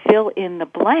 and then fill in the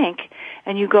blank,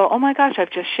 and you go, oh my gosh,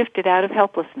 I've just shifted out of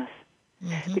helplessness.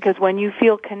 Because when you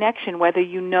feel connection, whether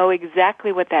you know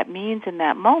exactly what that means in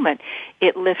that moment,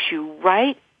 it lifts you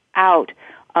right out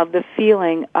of the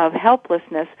feeling of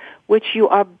helplessness, which you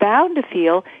are bound to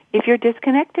feel if you're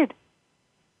disconnected.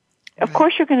 Right. Of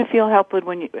course you're going to feel helpless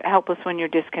when you're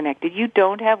disconnected. You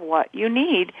don't have what you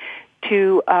need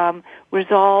to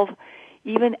resolve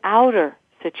even outer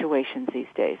situations these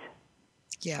days.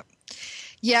 Yeah.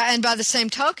 Yeah, and by the same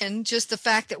token, just the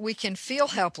fact that we can feel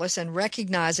helpless and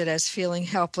recognize it as feeling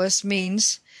helpless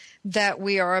means that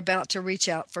we are about to reach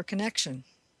out for connection.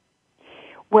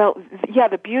 Well, yeah,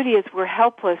 the beauty is we're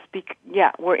helpless.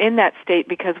 We're in that state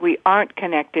because we aren't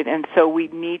connected, and so we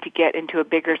need to get into a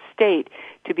bigger state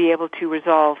to be able to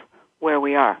resolve where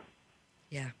we are.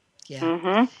 Yeah.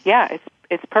 Yeah,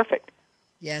 it's perfect.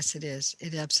 Yes, it is.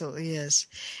 It absolutely is.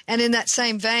 And in that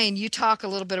same vein, you talk a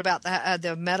little bit about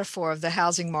the metaphor of the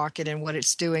housing market and what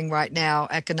it's doing right now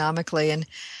economically, and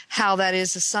how that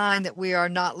is a sign that we are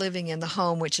not living in the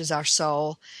home, which is our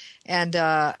soul. And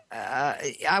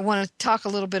I want to talk a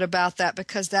little bit about that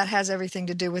because that has everything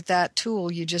to do with that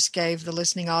tool you just gave the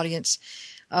listening audience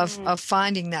of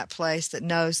finding that place that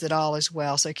knows that all is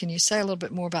well. So can you say a little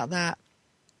bit more about that?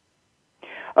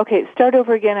 Okay, start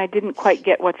over again. I didn't quite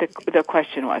get what the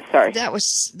question was. Sorry. That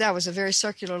was a very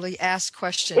circularly asked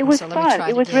question. It was fun.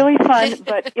 It was really fun,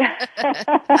 but yeah.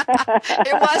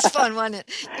 It was fun, wasn't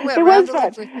it? It was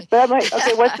fun. But I'm like,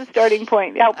 okay, what's the starting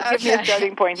point? Give me a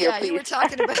starting point here, please. You were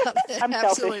talking about I'm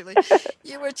absolutely.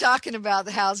 You were talking about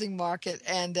the housing market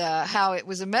and how it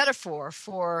was a metaphor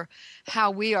for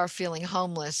how we are feeling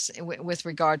homeless with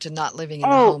regard to not living in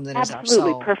the home that is our soul.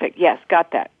 Absolutely perfect. Yes,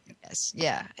 got that. Yes,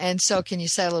 yeah. And so can you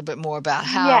say a little bit more about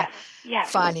how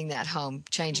finding that home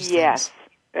changes things? Yes.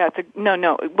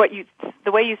 No.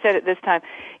 The way you said it this time,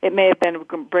 it may have been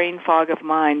a brain fog of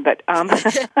mine, but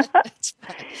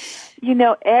you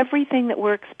know, everything that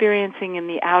we're experiencing in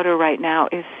the outer right now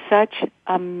is such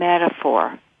a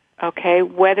metaphor. Okay,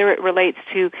 whether it relates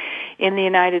to in the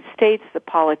United States, the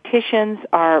politicians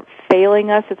are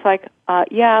failing us. It's like,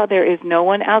 there is no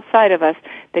one outside of us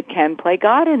that can play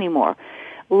God anymore.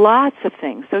 Lots of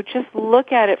things. So just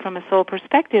look at it from a soul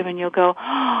perspective and you'll go,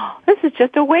 this is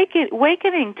just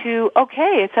awakening to,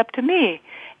 okay, it's up to me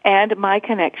and my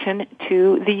connection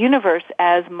to the universe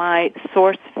as my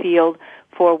source field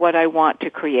for what I want to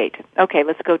create. Okay,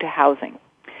 let's go to housing.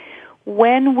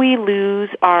 When we lose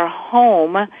our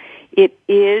home, it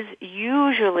is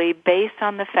usually based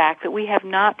on the fact that we have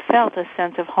not felt a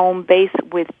sense of home base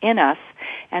within us,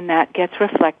 and that gets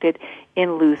reflected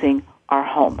in losing our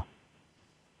home.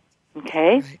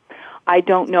 Okay? Right. I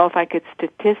don't know if I could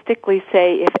statistically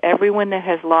say if everyone that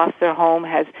has lost their home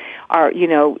are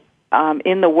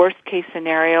in the worst case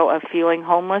scenario of feeling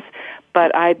homeless,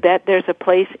 but I bet there's a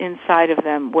place inside of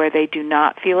them where they do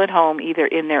not feel at home, either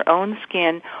in their own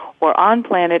skin or on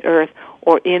planet Earth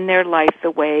or in their life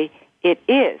the way it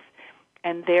is.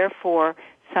 And therefore,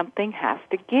 something has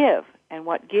to give. And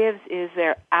what gives is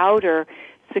their outer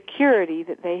security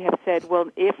that they have said, well,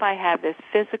 if I have this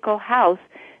physical house,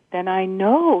 then I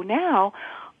know now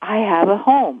I have a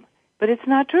home. But it's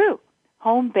not true.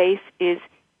 Home base is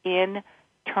in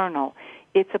eternal.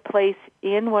 It's a place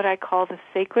in what I call the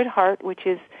sacred heart, which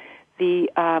is the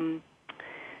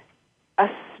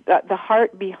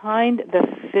heart behind the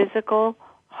physical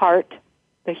heart,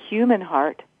 the human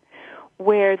heart,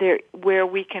 where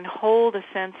we can hold a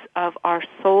sense of our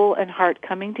soul and heart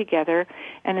coming together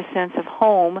and a sense of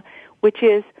home, which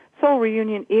is, soul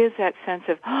reunion is that sense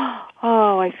of,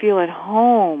 oh, I feel at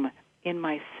home in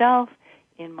myself,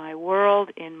 in my world,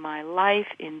 in my life,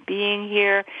 in being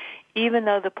here. Even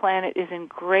though the planet is in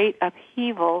great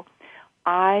upheaval,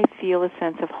 I feel a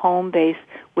sense of home base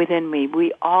within me.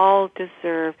 We all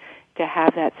deserve to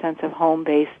have that sense of home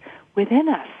base within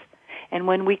us. And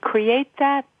when we create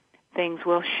that, things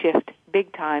will shift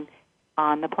big time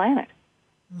on the planet.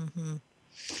 Mm-hmm.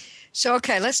 So,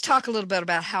 okay, let's talk a little bit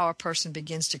about how a person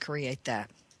begins to create that.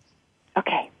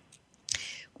 Okay.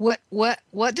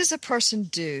 What does a person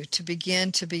do to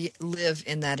begin to live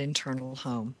in that internal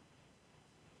home?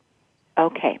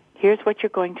 Okay, here's what you're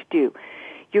going to do.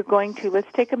 You're going to,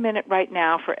 let's take a minute right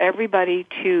now for everybody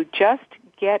to just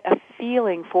get a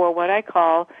feeling for what I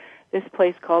call this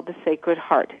place called the Sacred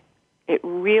Heart. It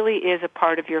really is a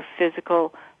part of your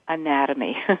physical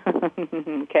anatomy.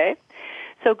 Okay?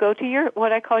 So go to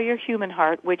what I call your human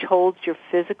heart, which holds your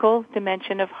physical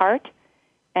dimension of heart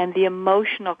and the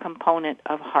emotional component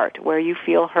of heart, where you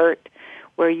feel hurt,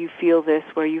 where you feel this,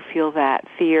 where you feel that,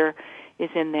 fear is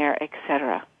in there,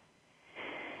 etc.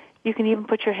 You can even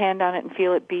put your hand on it and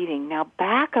feel it beating. Now,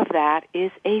 back of that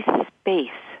is a space.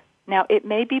 Now, it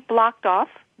may be blocked off.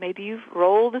 Maybe you've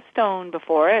rolled a stone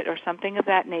before it or something of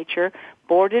that nature,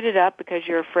 boarded it up because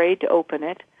you're afraid to open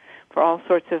it for all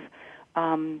sorts of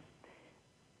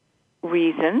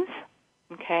reasons,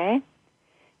 okay?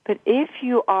 But if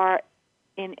you are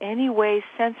in any way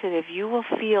sensitive, you will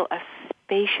feel a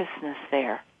spaciousness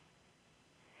there.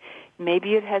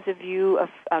 Maybe it has a view of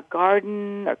a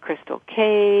garden or crystal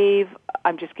cave.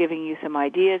 I'm just giving you some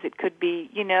ideas. It could be,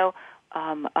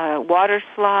 a water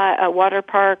slide, a water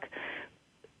park.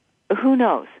 Who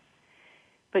knows?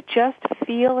 But just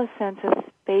feel a sense of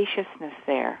spaciousness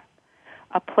there,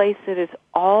 a place that is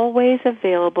always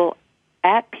available,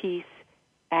 at peace,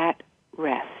 at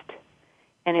rest.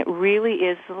 And it really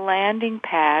is the landing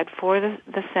pad for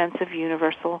the sense of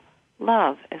universal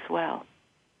love as well.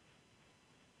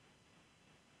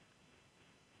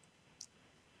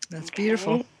 That's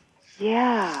beautiful.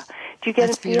 Yeah. Do you get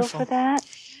a feel for that?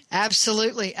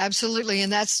 Absolutely, absolutely.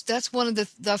 And that's one of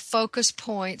the focus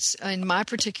points in my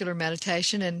particular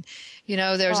meditation. And,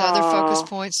 there's other focus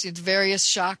points, various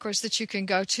chakras that you can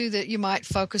go to that you might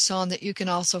focus on, that you can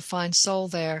also find soul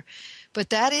there. But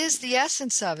that is the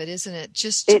essence of it, isn't it?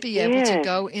 Just to be able to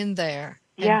go in there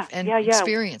and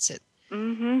experience it.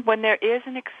 Mm-hmm. When there is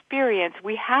an experience,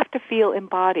 we have to feel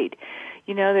embodied.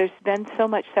 There's been so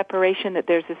much separation that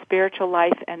there's a spiritual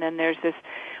life and then there's this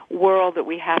world that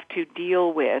we have to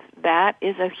deal with. That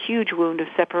is a huge wound of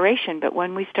separation. But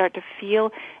when we start to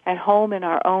feel at home in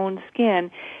our own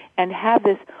skin and have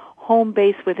this home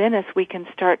base within us, we can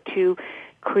start to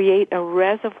create a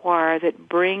reservoir that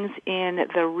brings in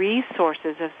the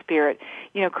resources of spirit,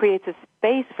 creates a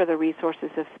space for the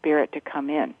resources of spirit to come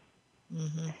in.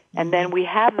 Mm-hmm. And then we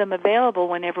have them available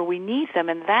whenever we need them,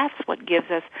 and that's what gives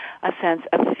us a sense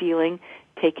of feeling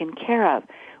taken care of,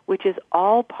 which is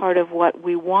all part of what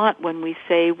we want when we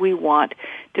say we want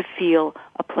to feel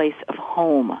a place of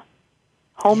home.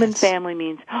 Home and family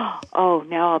means, now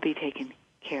I'll be taken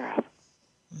care of.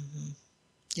 Mm-hmm.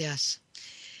 Yes.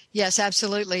 Yes,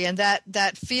 absolutely. And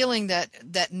that feeling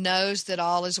that knows that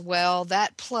all is well,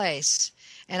 that place,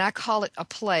 and I call it a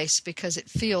place because it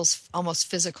feels almost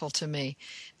physical to me,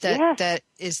 that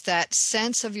is that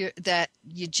sense of that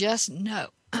you just know,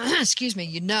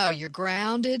 you're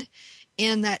grounded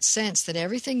in that sense that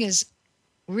everything is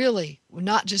really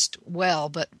not just well,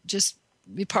 but just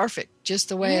be perfect, just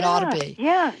the way it ought to be.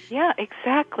 Yeah,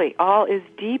 exactly. All is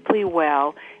deeply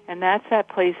well, and that's that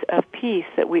place of peace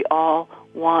that we all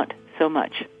want so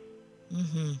much.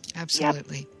 Mm-hmm.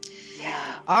 Absolutely. Yep.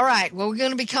 Yeah. All right. Well, we're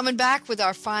going to be coming back with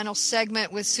our final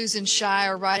segment with Susann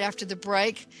Shier right after the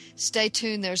break. Stay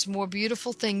tuned. There's more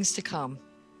beautiful things to come.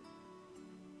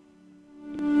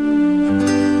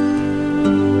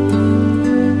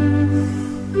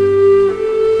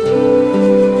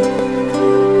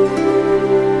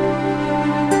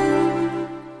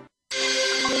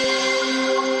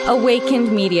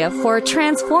 Awakened Media for a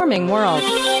transforming world.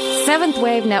 Seventh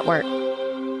Wave Network.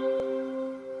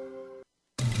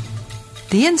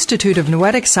 The Institute of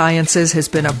Noetic Sciences has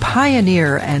been a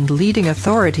pioneer and leading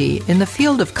authority in the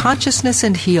field of consciousness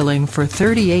and healing for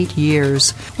 38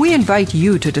 years. We invite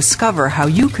you to discover how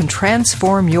you can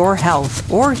transform your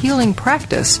health or healing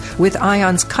practice with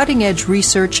ION's cutting-edge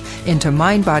research into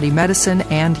mind-body medicine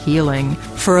and healing.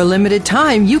 For a limited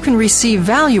time, you can receive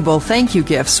valuable thank you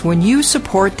gifts when you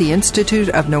support the Institute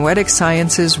of Noetic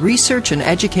Sciences research and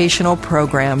educational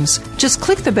programs. Just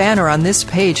click the banner on this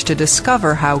page to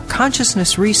discover how consciousness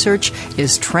research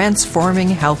is transforming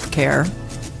healthcare.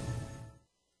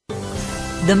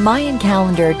 The Mayan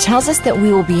calendar tells us that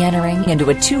we will be entering into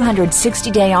a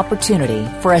 260-day opportunity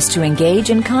for us to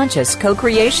engage in conscious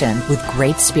co-creation with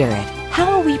Great Spirit.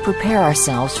 How will we prepare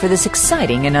ourselves for this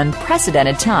exciting and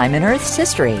unprecedented time in Earth's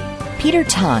history? Peter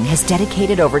Tong has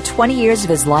dedicated over 20 years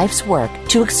of his life's work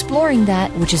to exploring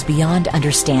that which is beyond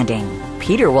understanding.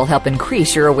 Peter will help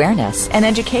increase your awareness and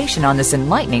education on this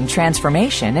enlightening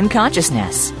transformation in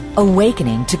consciousness.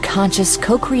 Awakening to Conscious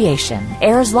Co-Creation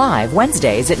airs live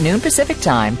Wednesdays at noon Pacific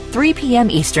Time, 3 p.m.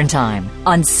 Eastern Time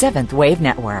on 7th Wave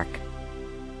Network.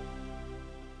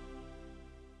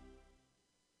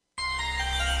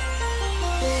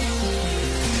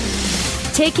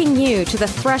 Taking you to the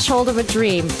threshold of a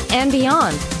dream and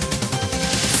beyond.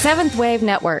 7th Wave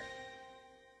Network.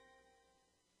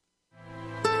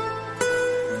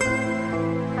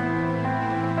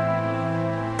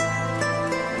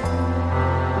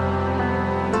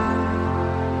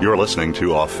 You're listening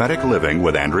to Authentic Living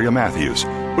with Andrea Matthews.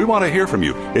 We want to hear from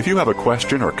you. If you have a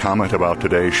question or comment about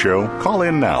today's show, call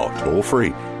in now, toll free,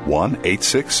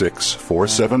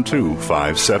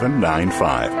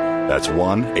 1-866-472-5795. That's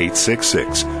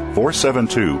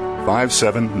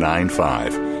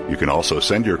 1-866-472-5795. You can also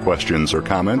send your questions or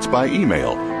comments by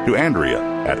email to Andrea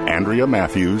at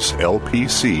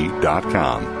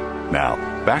AndreaMatthewsLPC.com. Now,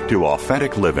 back to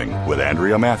Authentic Living with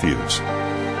Andrea Matthews.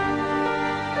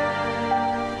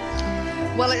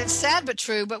 Well, it's sad but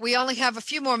true, but we only have a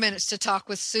few more minutes to talk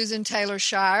with Susann Taylor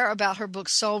Shier about her book,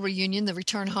 Soul Reunion, The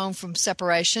Return Home from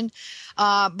Separation.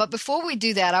 But before we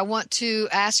do that, I want to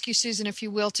ask you, Susann, if you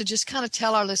will, to just kind of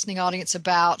tell our listening audience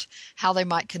about how they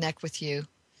might connect with you.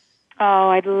 Oh,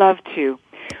 I'd love to.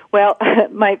 Well,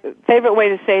 my favorite way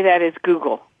to say that is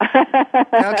Google.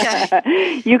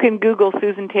 Okay. You can Google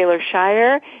Susann Taylor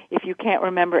Shier if you can't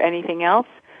remember anything else.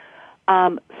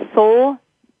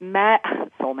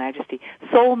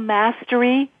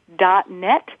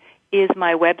 Soulmastery.net is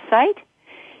my website.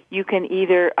 You can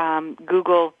either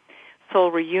Google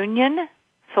Soul Reunion,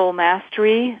 Soul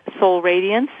Mastery, Soul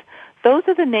Radiance. Those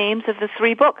are the names of the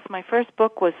three books. My first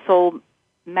book was Soul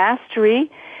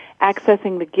Mastery,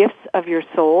 Accessing the Gifts of Your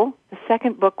Soul. The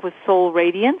second book was Soul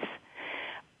Radiance.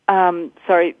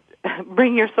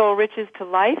 Bring Your Soul Riches to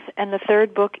Life. And the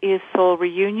third book is Soul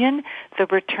Reunion, The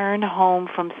Return Home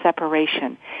from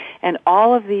Separation. And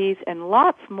all of these and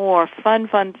lots more fun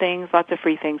things, lots of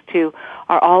free things too,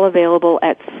 are all available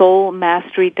at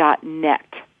soulmastery.net.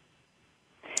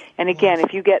 And again,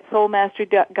 if you get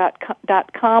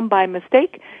soulmastery.com by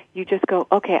mistake, you just go,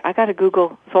 okay, I got to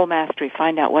Google Soul Mastery,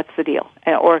 find out what's the deal.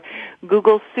 Or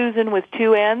Google Susann with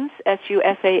two N's,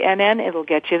 Susann, it'll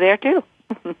get you there too.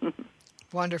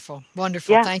 Wonderful.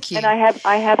 Yeah. Thank you. And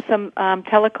I have some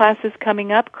teleclasses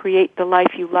coming up, Create the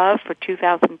Life You Love for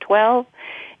 2012,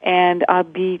 and I'll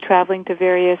be traveling to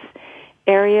various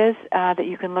areas that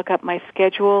you can look up my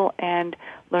schedule and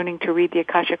learning to read the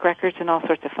Akashic Records and all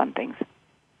sorts of fun things.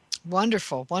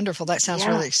 Wonderful. That sounds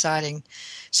really exciting.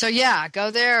 So,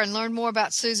 go there and learn more about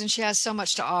Susann. She has so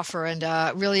much to offer. And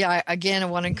really, I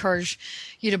want to encourage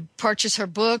you to purchase her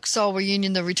book, Soul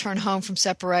Reunion, The Return Home from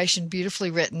Separation, beautifully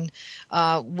written,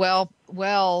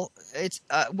 it's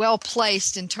well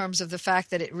placed in terms of the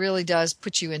fact that it really does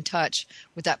put you in touch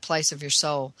with that place of your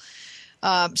soul.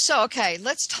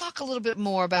 Let's talk a little bit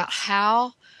more about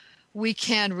how we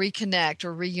can reconnect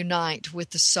or reunite with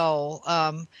the soul.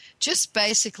 Just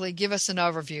basically give us an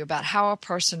overview about how a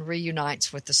person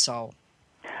reunites with the soul.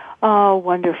 Oh,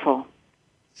 wonderful.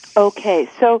 Okay,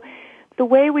 so the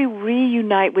way we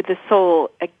reunite with the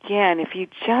soul, again, if you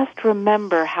just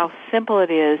remember how simple it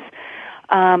is,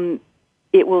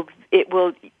 it will,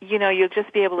 you'll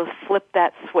just be able to flip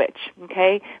that switch,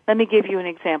 okay? Let me give you an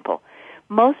example.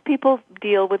 Most people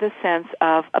deal with a sense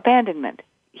of abandonment.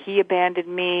 He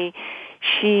abandoned me,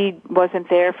 she wasn't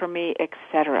there for me,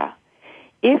 etc.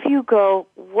 If you go,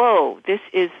 whoa, this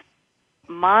is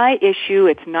my issue,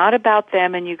 it's not about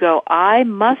them, and you go, I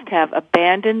must have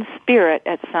abandoned spirit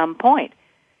at some point.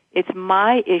 It's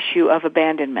my issue of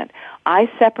abandonment.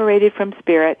 I separated from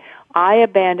spirit, I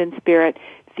abandoned spirit.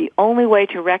 The only way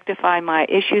to rectify my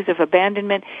issues of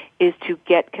abandonment is to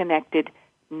get connected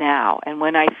now. And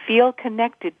when I feel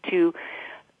connected to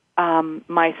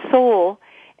my soul,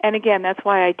 and again, that's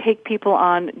why I take people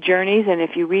on journeys, and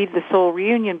if you read the Soul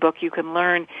Reunion book, you can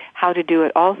learn how to do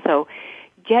it also.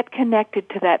 Get connected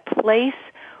to that place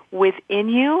within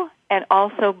you and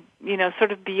also,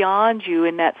 sort of beyond you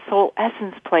in that soul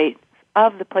essence place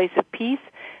of the place of peace.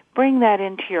 Bring that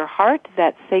into your heart,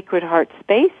 that sacred heart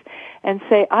space, and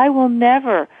say, I will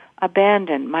never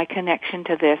abandon my connection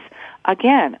to this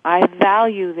again. I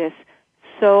value this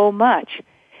so much.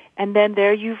 And then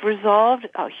there you've resolved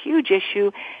a huge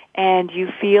issue, and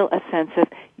you feel a sense of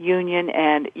union,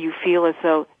 and you feel as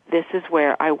though this is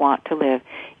where I want to live,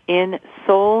 in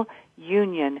soul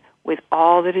union with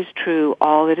all that is true,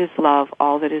 all that is love,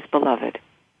 all that is beloved.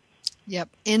 Yep,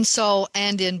 in soul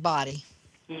and in body.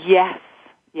 Yes,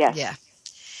 yes. Yeah.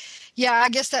 Yeah, I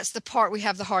guess that's the part we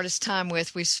have the hardest time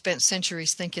with. We've spent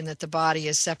centuries thinking that the body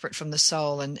is separate from the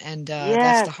soul, and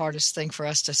that's the hardest thing for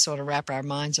us to sort of wrap our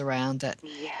minds around, that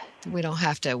we don't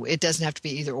have to, it doesn't have to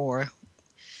be either or.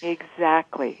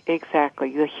 Exactly.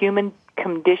 The human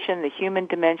condition, the human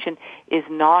dimension is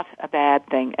not a bad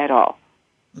thing at all.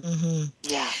 Mm-hmm.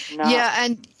 Yeah. No. Yeah,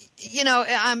 and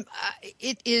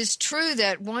it is true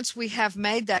that once we have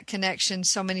made that connection,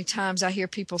 so many times I hear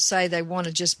people say they want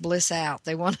to just bliss out.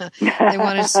 They want to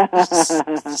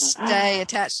stay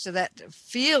attached to that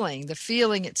feeling, the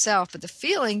feeling itself. But the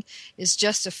feeling is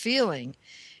just a feeling.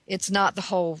 It's not the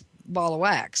whole ball of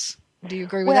wax. Do you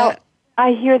agree with that? Well,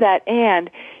 I hear that. And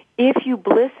if you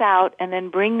bliss out and then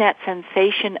bring that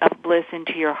sensation of bliss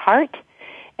into your heart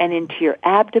and into your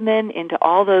abdomen, into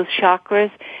all those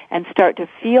chakras, and start to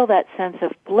feel that sense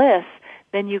of bliss,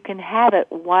 then you can have it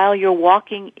while you're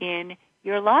walking in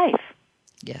your life.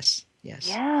 Yes.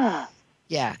 Yeah.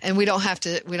 Yeah, and we don't have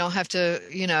to go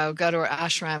to our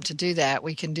ashram to do that.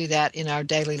 We can do that in our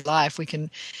daily life. We can,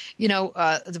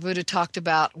 the Buddha talked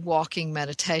about walking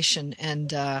meditation, and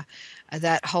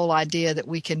that whole idea that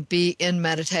we can be in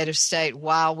meditative state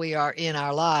while we are in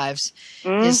our lives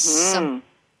is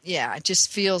it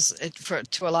just feels,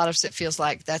 to a lot of us, it feels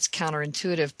like that's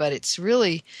counterintuitive, but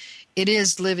it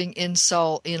is living in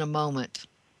soul in a moment.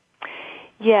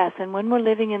 Yes, and when we're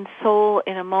living in soul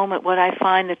in a moment, what I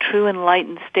find the true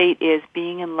enlightened state is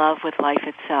being in love with life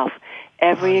itself.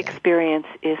 Every experience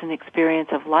is an experience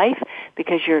of life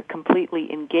because you're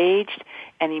completely engaged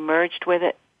and emerged with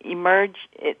it,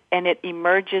 and it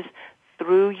emerges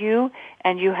through you,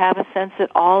 and you have a sense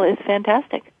that all is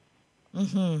fantastic.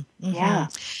 Mm-hmm, mm-hmm. Yeah.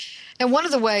 And one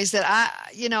of the ways that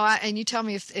and you tell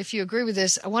me if you agree with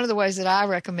this, one of the ways that I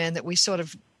recommend that we sort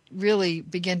of really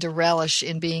begin to relish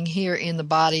in being here in the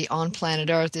body on planet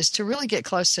Earth is to really get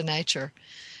close to nature,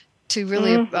 to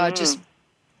really just,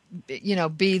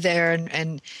 be there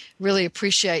and really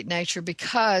appreciate nature,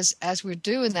 because as we're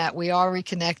doing that, we are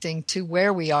reconnecting to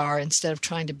where we are instead of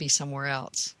trying to be somewhere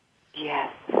else.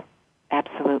 Yes,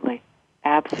 absolutely.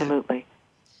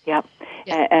 Yep.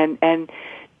 Yeah. And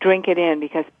drink it in,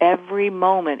 because every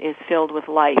moment is filled with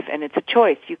life, and it's a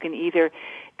choice. You can either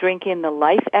drink in the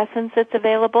life essence that's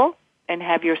available and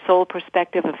have your soul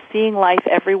perspective of seeing life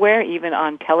everywhere, even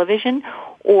on television,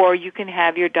 or you can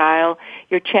have your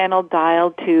channel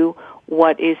dialed to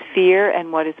what is fear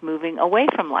and what is moving away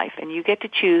from life, and you get to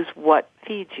choose what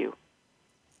feeds you.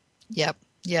 Yep,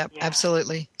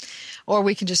 absolutely. Or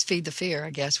we can just feed the fear, I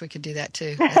guess. We could do that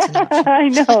too. That's an option. I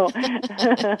know.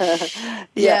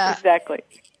 Yeah, exactly.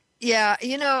 Yeah,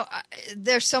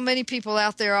 there's so many people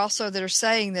out there also that are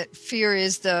saying that fear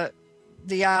is the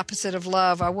opposite of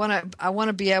love. I want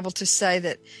to be able to say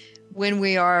that when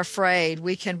we are afraid,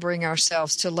 we can bring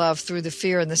ourselves to love through the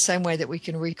fear in the same way that we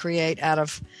can recreate out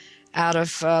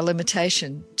of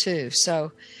limitation too.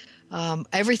 So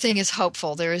everything is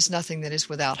hopeful. There is nothing that is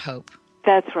without hope.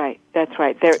 That's right.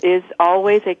 There is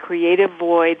always a creative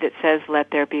void that says,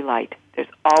 let there be light. There's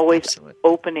always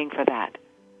opening for that.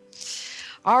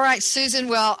 All right, Susan.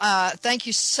 Well, thank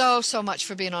you so much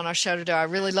for being on our show today. I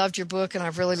really loved your book, and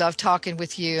I've really loved talking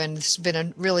with you, and it's been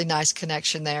a really nice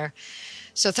connection there.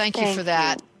 So thank you for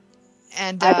that.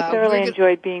 And I've thoroughly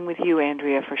enjoyed being with you,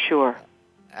 Andrea, for sure.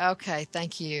 Okay,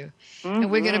 thank you. Mm-hmm.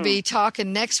 And we're going to be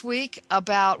talking next week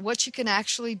about what you can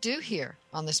actually do here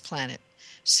on this planet.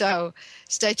 So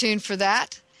stay tuned for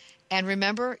that. And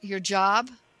remember, your job,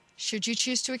 should you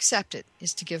choose to accept it,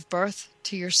 is to give birth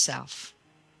to yourself.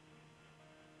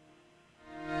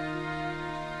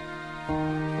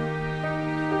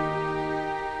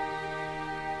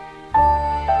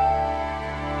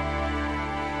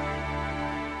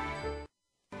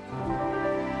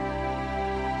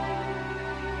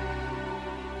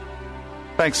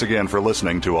 Thanks again for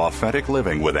listening to Authentic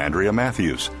Living with Andrea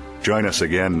Matthews. Join us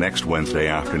again next Wednesday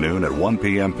afternoon at 1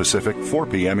 p.m. Pacific, 4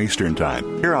 p.m. Eastern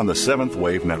Time, here on the Seventh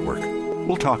Wave Network.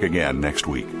 We'll talk again next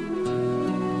week.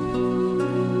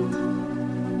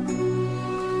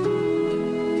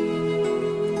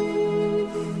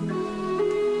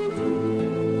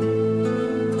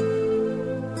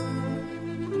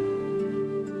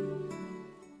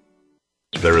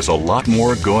 There is a lot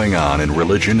more going on in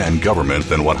religion and government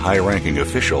than what high-ranking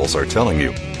officials are telling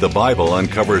you. The Bible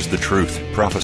uncovers the truth, prophecy,